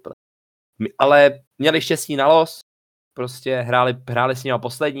nepostoupili. Ale měli štěstí na los, prostě hráli s nimi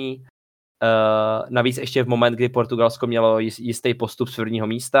poslední. Navíc ještě v moment, kdy Portugalsko mělo jistý postup z prvního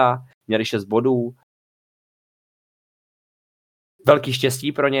místa, měli 6 bodů. Velký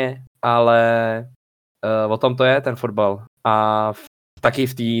štěstí pro ně, ale o tom to je ten fotbal. A taky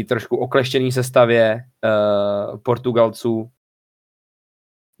v té trošku okleštěné sestavě Portugalců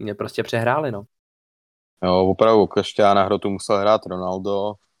mě prostě přehráli, no. Jo, opravdu okleštěná na hrotu musel hrát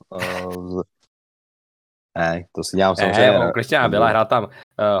Ronaldo. Ne, to si dělám samozřejmě. Ne, okleštěná byla, hrál tam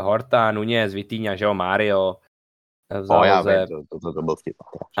Horta, Nunez, Vitinha, že jo, Mario. Já vím, to byl vtip.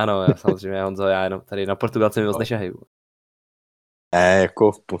 Ano, samozřejmě, Honzo, já jenom tady na Portugalce mi moc nešahaju. Ne,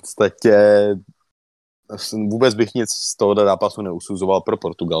 jako v podstatě vůbec bych nic z tohoto zápasu neusuzoval pro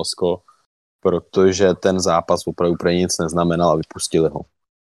Portugalsko, protože ten zápas opravdu pro nic neznamenal a vypustili ho.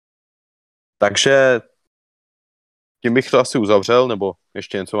 Takže tím bych to asi uzavřel, nebo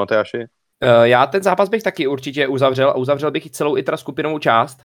ještě něco, Matyáši? Já ten zápas bych taky určitě uzavřel a uzavřel bych celou i skupinovou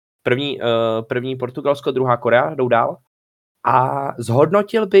část. První Portugalsko, druhá Korea, jdou dál. A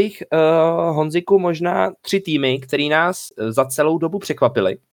zhodnotil bych, Honziku, možná 3 týmy, který nás za celou dobu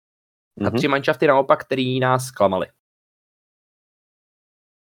překvapili. A 3 manšafty naopak, který nás zklamali.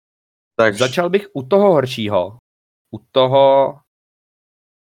 Takže začal bych u toho horšího. U toho,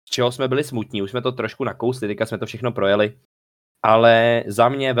 z čeho jsme byli smutní. Už jsme to trošku nakousli, teďka jsme to všechno projeli. Ale za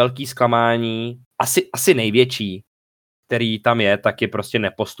mě velký zklamání, asi největší, který tam je, tak je prostě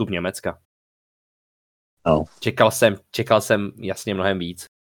nepostup Německa. No. Čekal jsem jasně mnohem víc.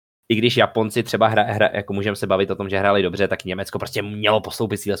 I když Japonci třeba jako můžeme se bavit o tom, že hráli dobře, tak Německo prostě mělo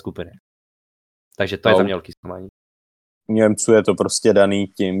postoupit z téhle skupiny. Takže to je za mě velký zklamání. Němců je to prostě daný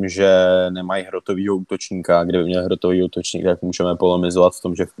tím, že nemají hrotovýho útočníka. Kdyby měl hrotový útočník, tak můžeme polemizovat v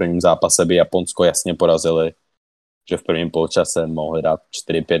tom, že v prvním zápase by Japonsko jasně porazili, že v prvním poločase mohli dát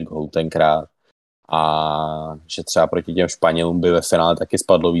 4-5 gólů tenkrát a že třeba proti těm Španělům by ve finále taky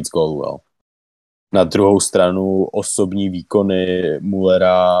spadlo víc gólů. Jo. Na druhou stranu osobní výkony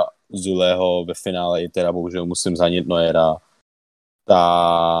Müllera, Zuleho ve finále i teda bohužel musím zanit Neuera,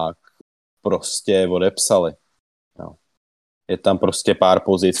 tak prostě odepsali. Jo. Je tam prostě pár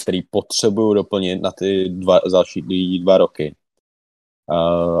pozic, který potřebují doplnit na ty další 2 roky.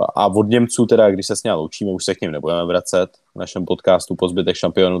 A od Němců teda, když se s ním loučíme, už se k ním nebudeme vracet v našem podcastu po zbytek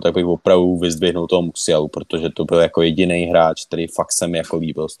šampionů, tak bych opravdu vyzdvihnul toho Musialu, protože to byl jako jediný hráč, který fakt se mi jako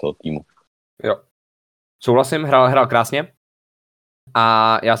líbil z toho týmu. Jo. Souhlasím, hrál krásně.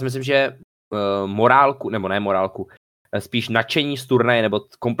 A já si myslím, že spíš nadšení z turnaje nebo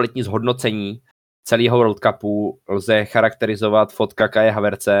kompletní zhodnocení celého World Cupu lze charakterizovat fotka Kaje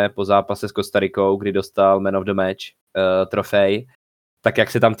Havertze po zápase s Kostarikou, kdy dostal Man of the Match trofej. Tak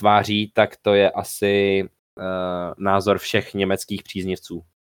jak se tam tváří, tak to je asi názor všech německých příznivců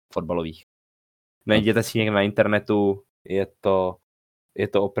fotbalových. Najděte si někde na internetu, je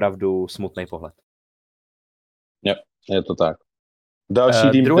to opravdu smutný pohled. Jo, je to tak.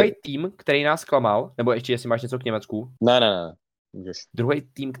 Další druhý tým, který nás zklamal, nebo ještě jestli máš něco k Německu? Ne. Můžeš. Druhý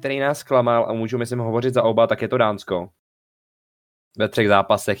tým, který nás zklamal a můžu myslím hovořit za oba, tak je to Dánsko. Ve 3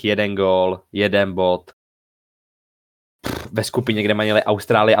 zápasech 1 gól, 1 bod. Ve skupině, kde měli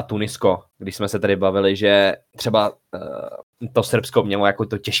Austrálii a Tunisko, když jsme se tady bavili, že třeba to Srbsko mělo jako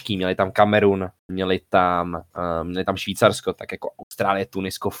to těžký, měli tam Kamerun, měli tam Švýcarsko, tak jako Austrálie,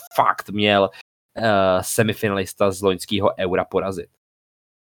 Tunisko fakt měl semifinalista z loňského Eura porazit.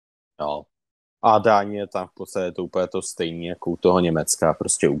 No. A Dáni je tam v podstatě to úplně to stejný jako u toho Německa,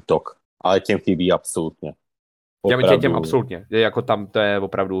 prostě útok. Ale těm chybí absolutně. Těm absolutně. Jako tam to je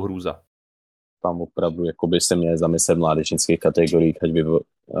opravdu hrůza. Tam opravdu jako by se měli zamyslet v mládežnických kategoriích, ať by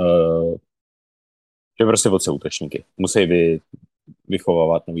že prostě potřebují útočníky. Musí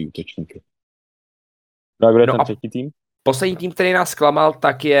vychovávat nový útočníky. No a kdo je ten třetí tým? Poslední tým, který nás zklamal,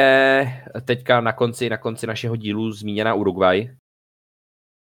 tak je teďka na konci našeho dílu zmíněná Uruguay.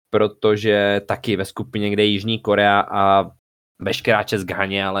 Protože taky ve skupině, kde je Jižní Korea a veškerá čest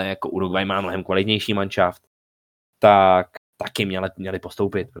Ghaně, ale jako Uruguay má mnohem kvalitnější manšaft, tak taky měli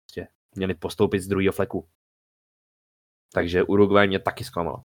postoupit prostě. Měli postoupit z druhého fleku. Takže Uruguay mě taky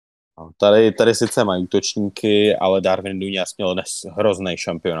zklamal. Tady sice mají útočníky, ale Darwin Núñez měl dnes hrozný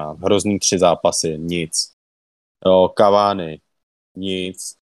šampionát. Hrozný 3 zápasy, nic. Jo, Cavani,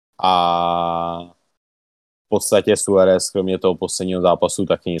 nic. A v podstatě Suárez, kromě toho posledního zápasu,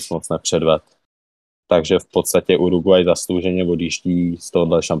 taky nic moc nepředvedl. Takže v podstatě Uruguay zaslouženě odjíždí z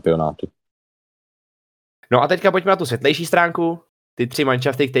tohohle šampionátu. No a teďka pojďme na tu světlejší stránku. Ty 3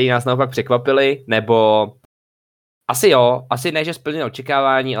 manšafty, které nás naopak překvapily, nebo asi ne, že splnili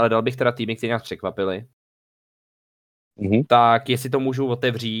očekávání, ale dal bych teda týmy, které nás překvapily. Mm-hmm. Tak jestli to můžu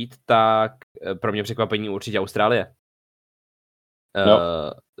otevřít, tak pro mě překvapení určitě Austrálie. No.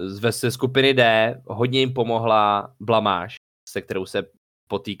 Ze skupiny D hodně jim pomohla blamáž, se kterou se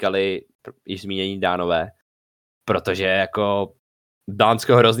potýkali již zmínění Dánové, protože jako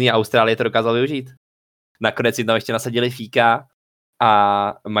Dánsko hrozný a Austrálie to dokázal využít. Nakonec si tam ještě nasadili fíka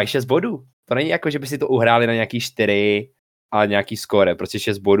a mají 6 bodů. To není jako, že by si to uhráli na nějaký 4 a nějaký skóre. Prostě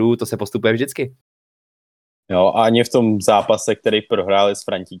 6 bodů, to se postupuje vždycky. Jo, a ani v tom zápase, který prohráli s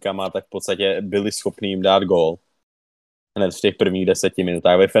Frantíkama, tak v podstatě byli schopni jim dát gól. Hned v těch prvních 10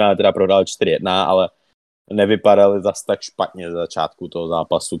 minutách. Ve finále teda prohrál 4-1, ale nevypadali zas tak špatně z začátku toho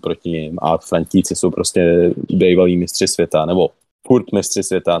zápasu proti nim. A Frantíci jsou prostě bývalí mistři světa, nebo furt mistři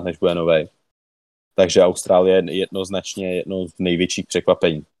světa, než bude novej. Takže Austrálie je jednoznačně jedno z největších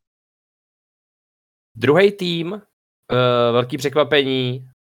překvapení. Druhý tým, velký překvapení,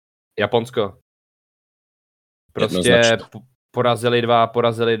 Japonsko. Prostě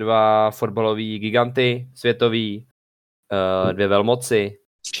porazili dva fotbalový giganty světový, 2 velmoci,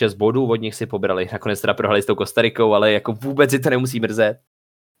 6 bodů od nich si pobrali. Nakonec teda prohráli s tou Kostarikou, ale jako vůbec si to nemusí mrzet.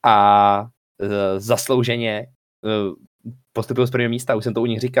 A zaslouženě postupují z prvního místa, už jsem to u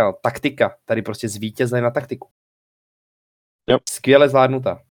nich říkal. Taktika, tady prostě zvítězili na taktiku. Yep. Skvěle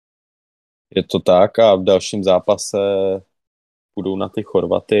zvládnuta. Je to tak a v dalším zápase půjdou na ty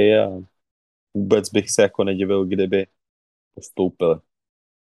Chorvaty a vůbec bych se jako nedivil, kdyby postoupili.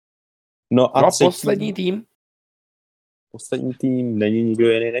 No a poslední tým? Poslední tým není nikdo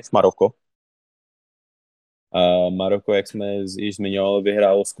jiný než Maroko. Maroko, jak jsme již zmiňovali,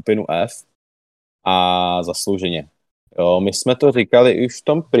 vyhrálo skupinu F a zaslouženě. Jo, my jsme to říkali už v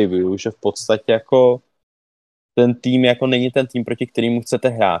tom preview, že v podstatě jako ten tým jako není ten tým, proti kterému chcete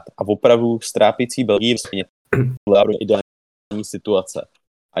hrát. A opravdu strápící Belgii v ideální situace.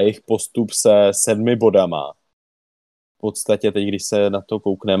 A jejich postup se 7 bodama. V podstatě teď, když se na to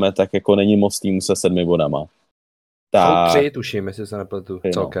koukneme, tak jako není moc týmu se 7 bodama. Jsou 3, tuším, jestli se nepletu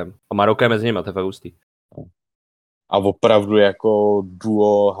celkem. A Maroko je mezi nimi, to je fakt hustý. A opravdu jako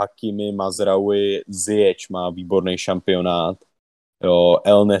duo Hakimi, Mazraoui, Ziyech má výborný šampionát. Jo,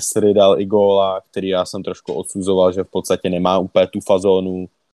 El Nesri dal i góla, který já jsem trošku odsuzoval, že v podstatě nemá úplně tu fazónu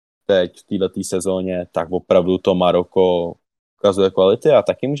teď v této sezóně, tak opravdu to Maroko ukazuje kvality a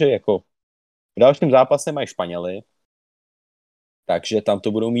taky může jako v dalším zápase mají Španěli, takže tam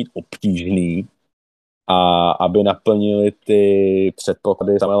to budou mít obtížný a aby naplnili ty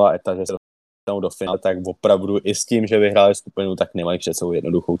předpoklady Samuela Eta, že se dostanou do finále, tak opravdu i s tím, že vyhráli skupinu, tak nemají před sebou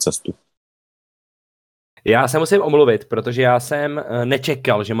jednoduchou cestu. Já se musím omluvit, protože já jsem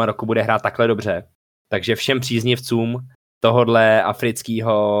nečekal, že Maroko bude hrát takhle dobře. Takže všem příznivcům tohodle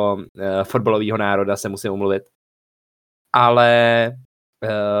afrického fotbalového národa se musím omluvit. Ale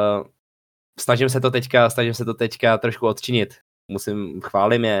snažím se to teďka trošku odčinit.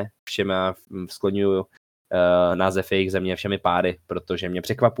 Chválím je všem, já skloňuju název jejich země všemi pády, protože mě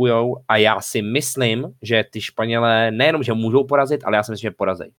překvapujou a já si myslím, že ty Španělé nejenom, že můžou porazit, ale já si myslím, že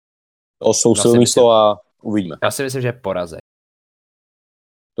porazí. To jsou silný slova, uvidíme. Já si myslím, že porazí.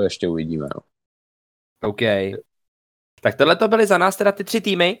 To ještě uvidíme, no. OK. Tak tohle to byly za nás teda ty 3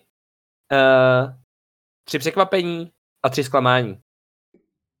 týmy. 3 překvapení a 3 zklamání.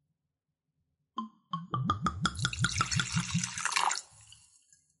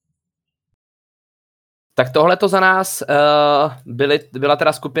 Tak tohle to za nás byla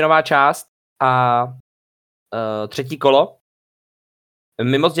teda skupinová část a třetí kolo.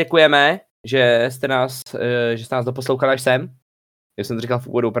 My moc děkujeme, že jste nás doposlouchali až sem. Jak jsem to říkal v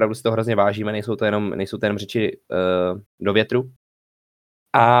úvodu, opravdu si to hrozně vážíme, nejsou to jenom řeči do větru.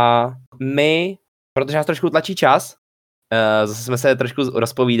 A my, protože nás trošku tlačí čas, zase jsme se trošku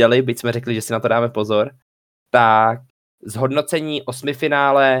rozpovídali, byť jsme řekli, že si na to dáme pozor, tak zhodnocení 8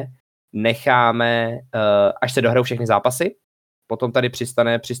 finále necháme, až se dohrajou všechny zápasy. Potom tady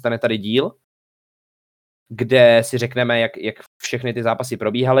přistane tady díl, kde si řekneme, jak všechny ty zápasy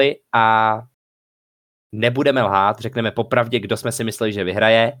probíhaly a nebudeme lhát, řekneme popravdě, kdo jsme si mysleli, že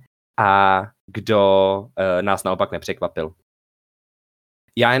vyhraje a kdo nás naopak nepřekvapil.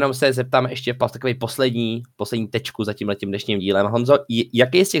 Já jenom se zeptám ještě v takový poslední tečku za tímhletím dnešním dílem. Honzo,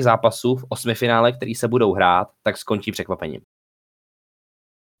 jaký z těch zápasů v 8 finále, který se budou hrát, tak skončí překvapením?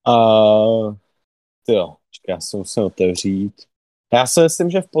 Já se musím otevřít. Já si myslím,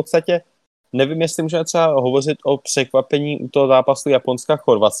 že v podstatě nevím, jestli můžeme třeba hovořit o překvapení u toho zápasu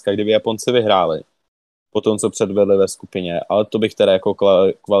Japonska-Chorvatska, kdyby Japonci vyhráli po tom, co předvedli ve skupině, ale to bych teda jako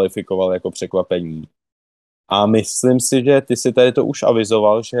kvalifikoval jako překvapení. A myslím si, že ty si tady to už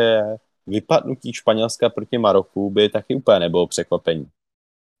avizoval, že vypadnutí Španělska proti Maroku by taky úplně nebylo překvapení.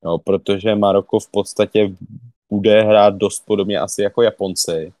 No, protože Maroko v podstatě bude hrát dost podobně asi jako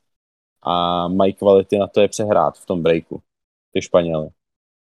Japonci a mají kvality na to je přehrát v tom breaku, ty Španěli.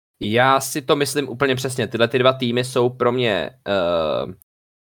 Já si to myslím úplně přesně. Tyhle ty 2 týmy jsou pro mě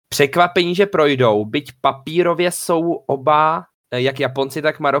překvapení, že projdou, byť papírově jsou oba, jak Japonci,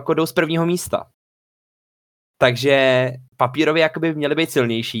 tak Maroko, jdou z prvního místa. Takže papírově jakoby měly být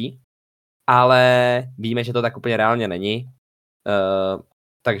silnější, ale víme, že to tak úplně reálně není.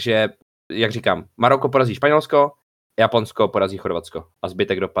 Takže, jak říkám, Maroko porazí Španělsko, Japonsko porazí Chorvatsko a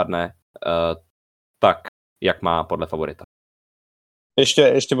zbytek dopadne tak, jak má podle favorita.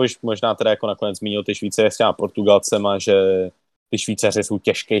 Ještě možná teda jako nakonec zmínil ty Švýcaři s těma Portugalcema, že ty Švýcaři jsou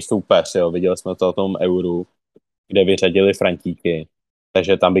těžký soupeř, jo. Viděli jsme to o tom Euru, kde vyřadili Frantíky,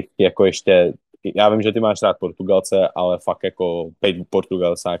 takže tam bych jako ještě, já vím, že ty máš rád Portugalce, ale fakt jako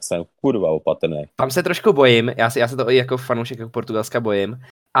Portugalsák jsem kurva opatrný. Tam se trošku bojím, já se to i jako fanoušek jako Portugalska bojím,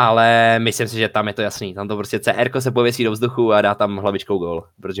 ale myslím si, že tam je to jasný, tam to prostě CR se pověsí do vzduchu a dá tam hlavičkou gól,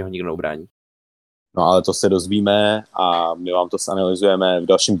 protože ho nikdo neubrání. No ale to se dozvíme a my vám to zanalyzujeme v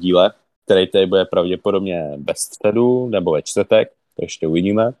dalším díle, který tady bude pravděpodobně ve středu nebo ve čtvrtek, to ještě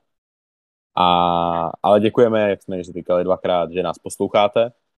uvidíme. Ale děkujeme, jak jsme říkali dvakrát, že nás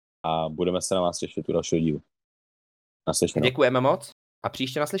posloucháte a budeme se na vás těšit u dalšího dílu. Naslyšenou. Děkujeme moc a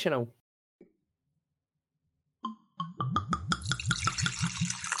příště naslyšenou.